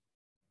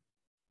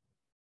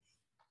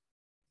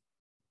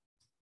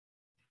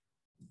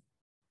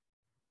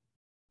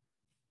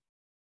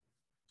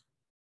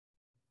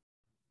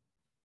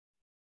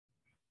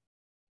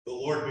 The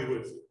Lord be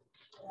with you.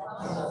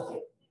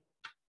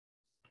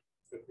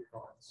 With your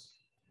hearts.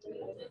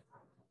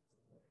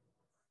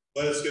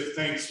 Let us give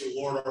thanks to the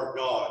Lord our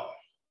God.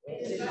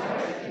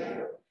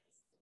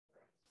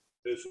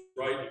 It is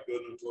right and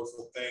good and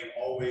joyful thing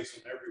always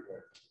and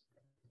everywhere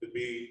to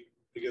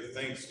give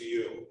thanks to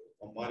you,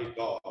 Almighty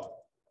God,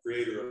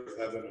 creator of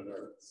heaven and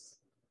earth.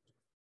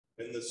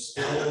 In the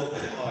still of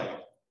the night,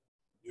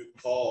 you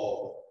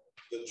called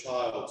the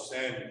child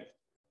Samuel,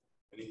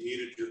 and he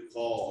heeded your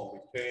call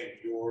and became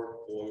your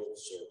loyal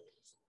servant.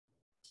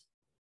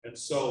 And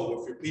so,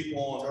 with your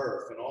people on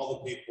earth and all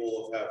the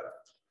people of heaven,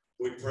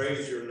 we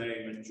praise your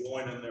name and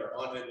join in their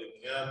unending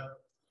hymn,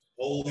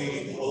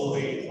 Holy,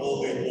 holy,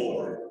 holy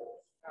Lord,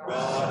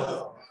 God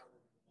of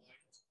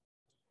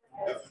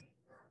heaven,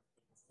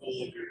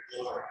 full of your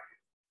glory.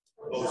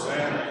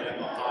 Hosanna in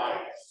the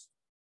highest.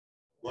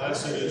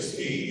 Blessed is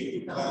he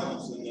who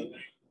comes in the name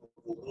of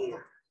the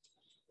Lord.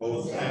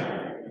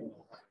 Hosanna in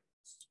the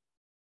highest.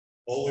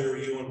 Holy are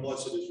you and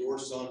blessed is your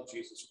Son,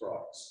 Jesus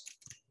Christ.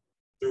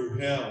 Through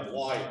him,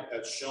 light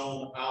has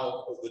shone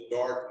out of the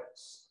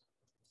darkness,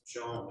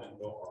 shone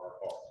into our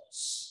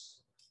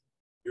hearts.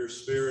 Your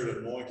Spirit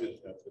anointed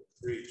him to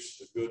preach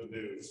the good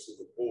news to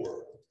the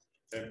poor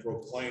and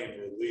proclaim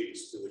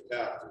release to the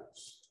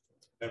captives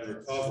and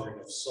recovering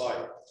of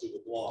sight to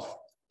the blind,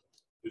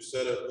 to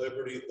set at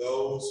liberty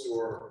those who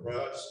are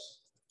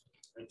oppressed,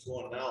 and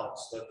to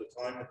announce that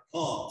the time had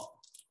come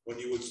when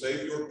you would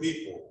save your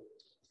people.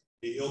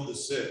 He healed the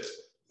sick,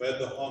 fed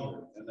the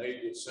hungry, and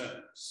ate with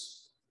sinners.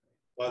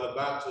 By the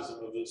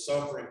baptism of his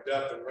suffering,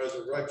 death, and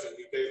resurrection,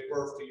 you gave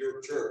birth to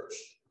your church,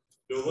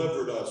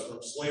 delivered us from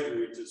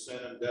slavery to sin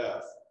and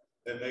death,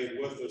 and made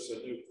with us a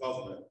new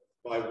covenant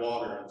by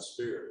water and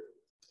spirit.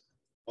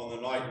 On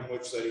the night in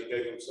which that he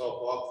gave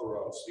himself up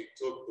for us, he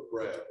took the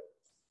bread.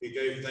 He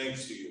gave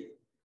thanks to you,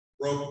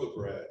 broke the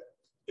bread,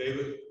 gave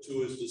it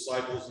to his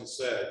disciples, and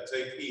said,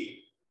 "Take,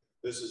 eat.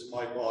 This is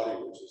my body,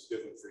 which is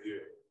given for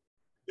you.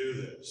 Do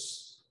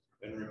this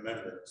in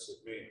remembrance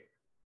of me."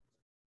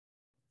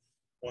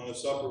 When the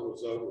supper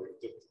was over,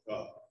 he took the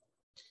cup.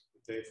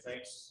 He gave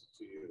thanks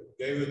to you,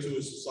 gave it to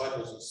his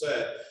disciples, and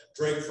said,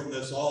 "Drink from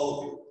this, all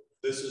of you.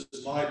 This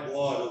is my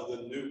blood of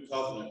the new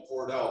covenant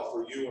poured out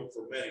for you and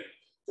for many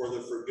for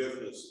the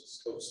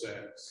forgiveness of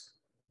sins.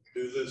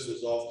 Do this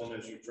as often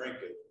as you drink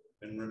it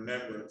in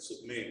remembrance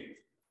of me."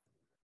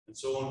 And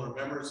so in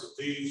remembrance of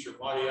these, your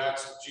mighty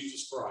acts of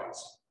Jesus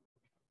Christ,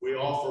 we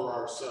offer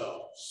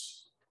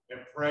ourselves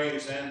in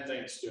praise and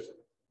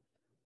thanksgiving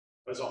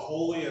as a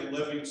holy and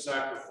living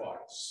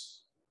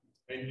sacrifice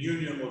in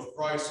union with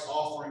Christ's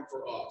offering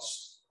for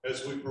us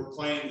as we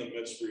proclaim the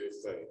mystery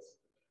of faith,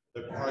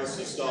 that Christ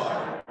has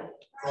died,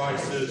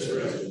 Christ is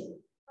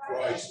risen,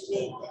 Christ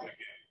will come again.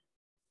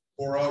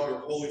 Pour out your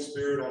Holy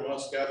Spirit on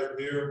us gathered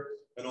here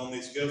and on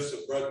these gifts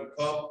of bread and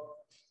cup.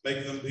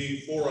 Make them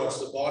be for us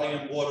the body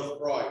and blood of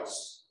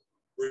Christ,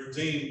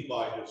 redeemed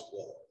by his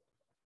blood.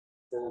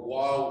 For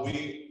while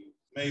we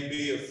may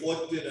be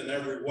afflicted in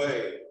every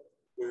way,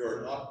 we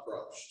are not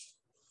crushed,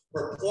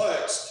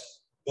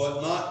 perplexed,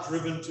 but not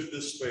driven to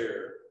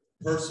despair,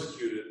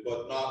 persecuted,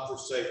 but not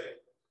forsaken,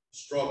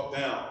 struck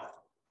down,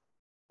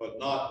 but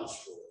not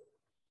destroyed.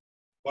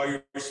 By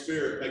your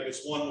Spirit, make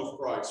us one with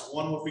Christ,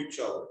 one with each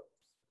other,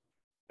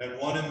 and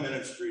one in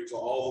ministry to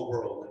all the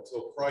world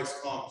until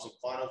Christ comes in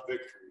final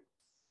victory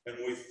and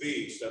we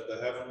feast at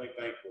the heavenly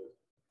banquet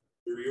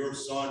through your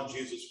Son,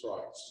 Jesus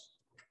Christ,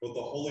 with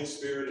the Holy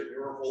Spirit in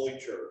your holy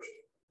church.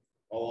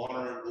 All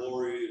honor and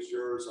glory is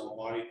yours,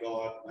 Almighty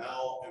God,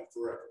 now and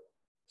forever.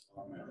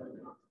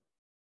 Amen.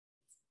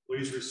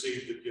 Please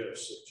receive the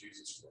gifts of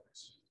Jesus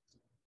Christ.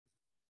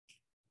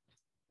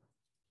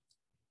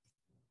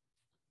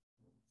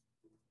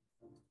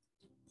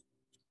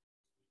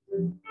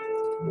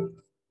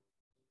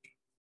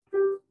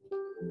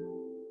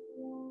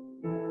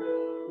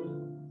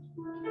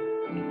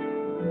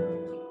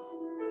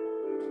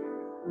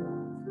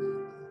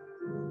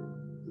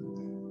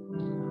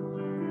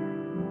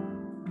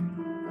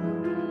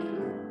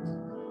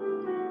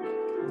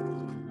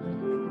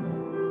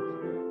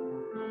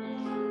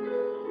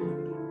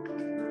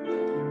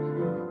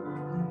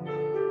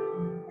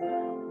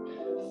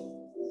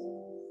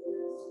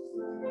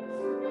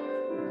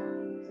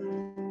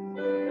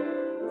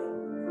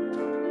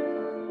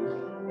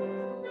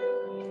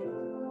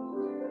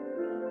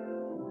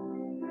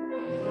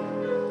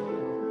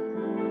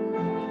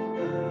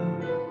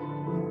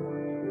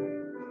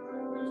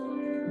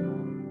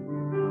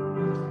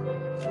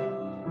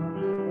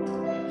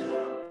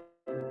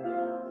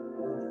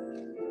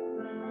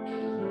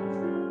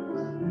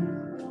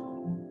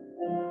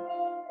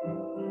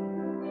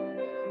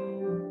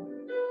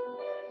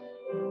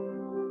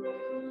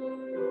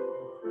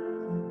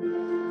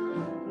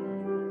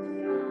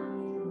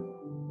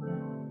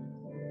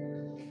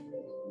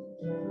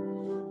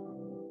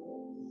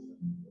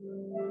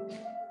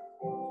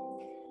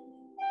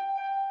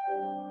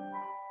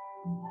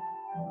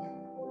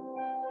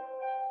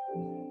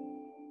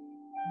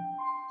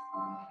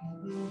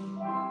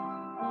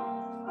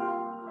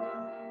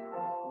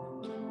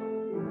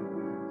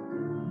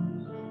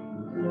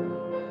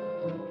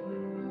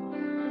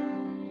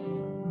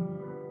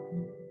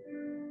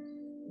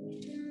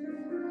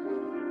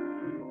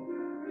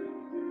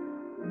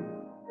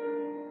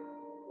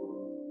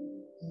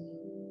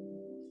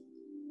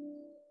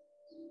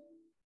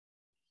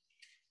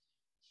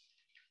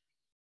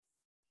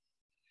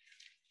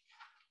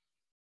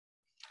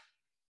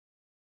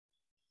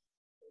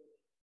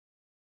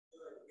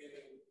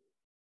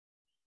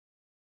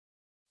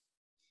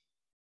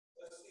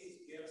 Bless these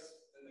gifts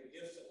and the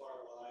gifts of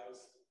our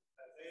lives,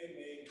 that they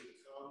may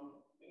become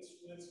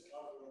instruments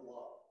of your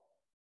love.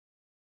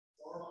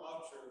 Pour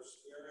out your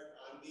Spirit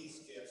on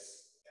these gifts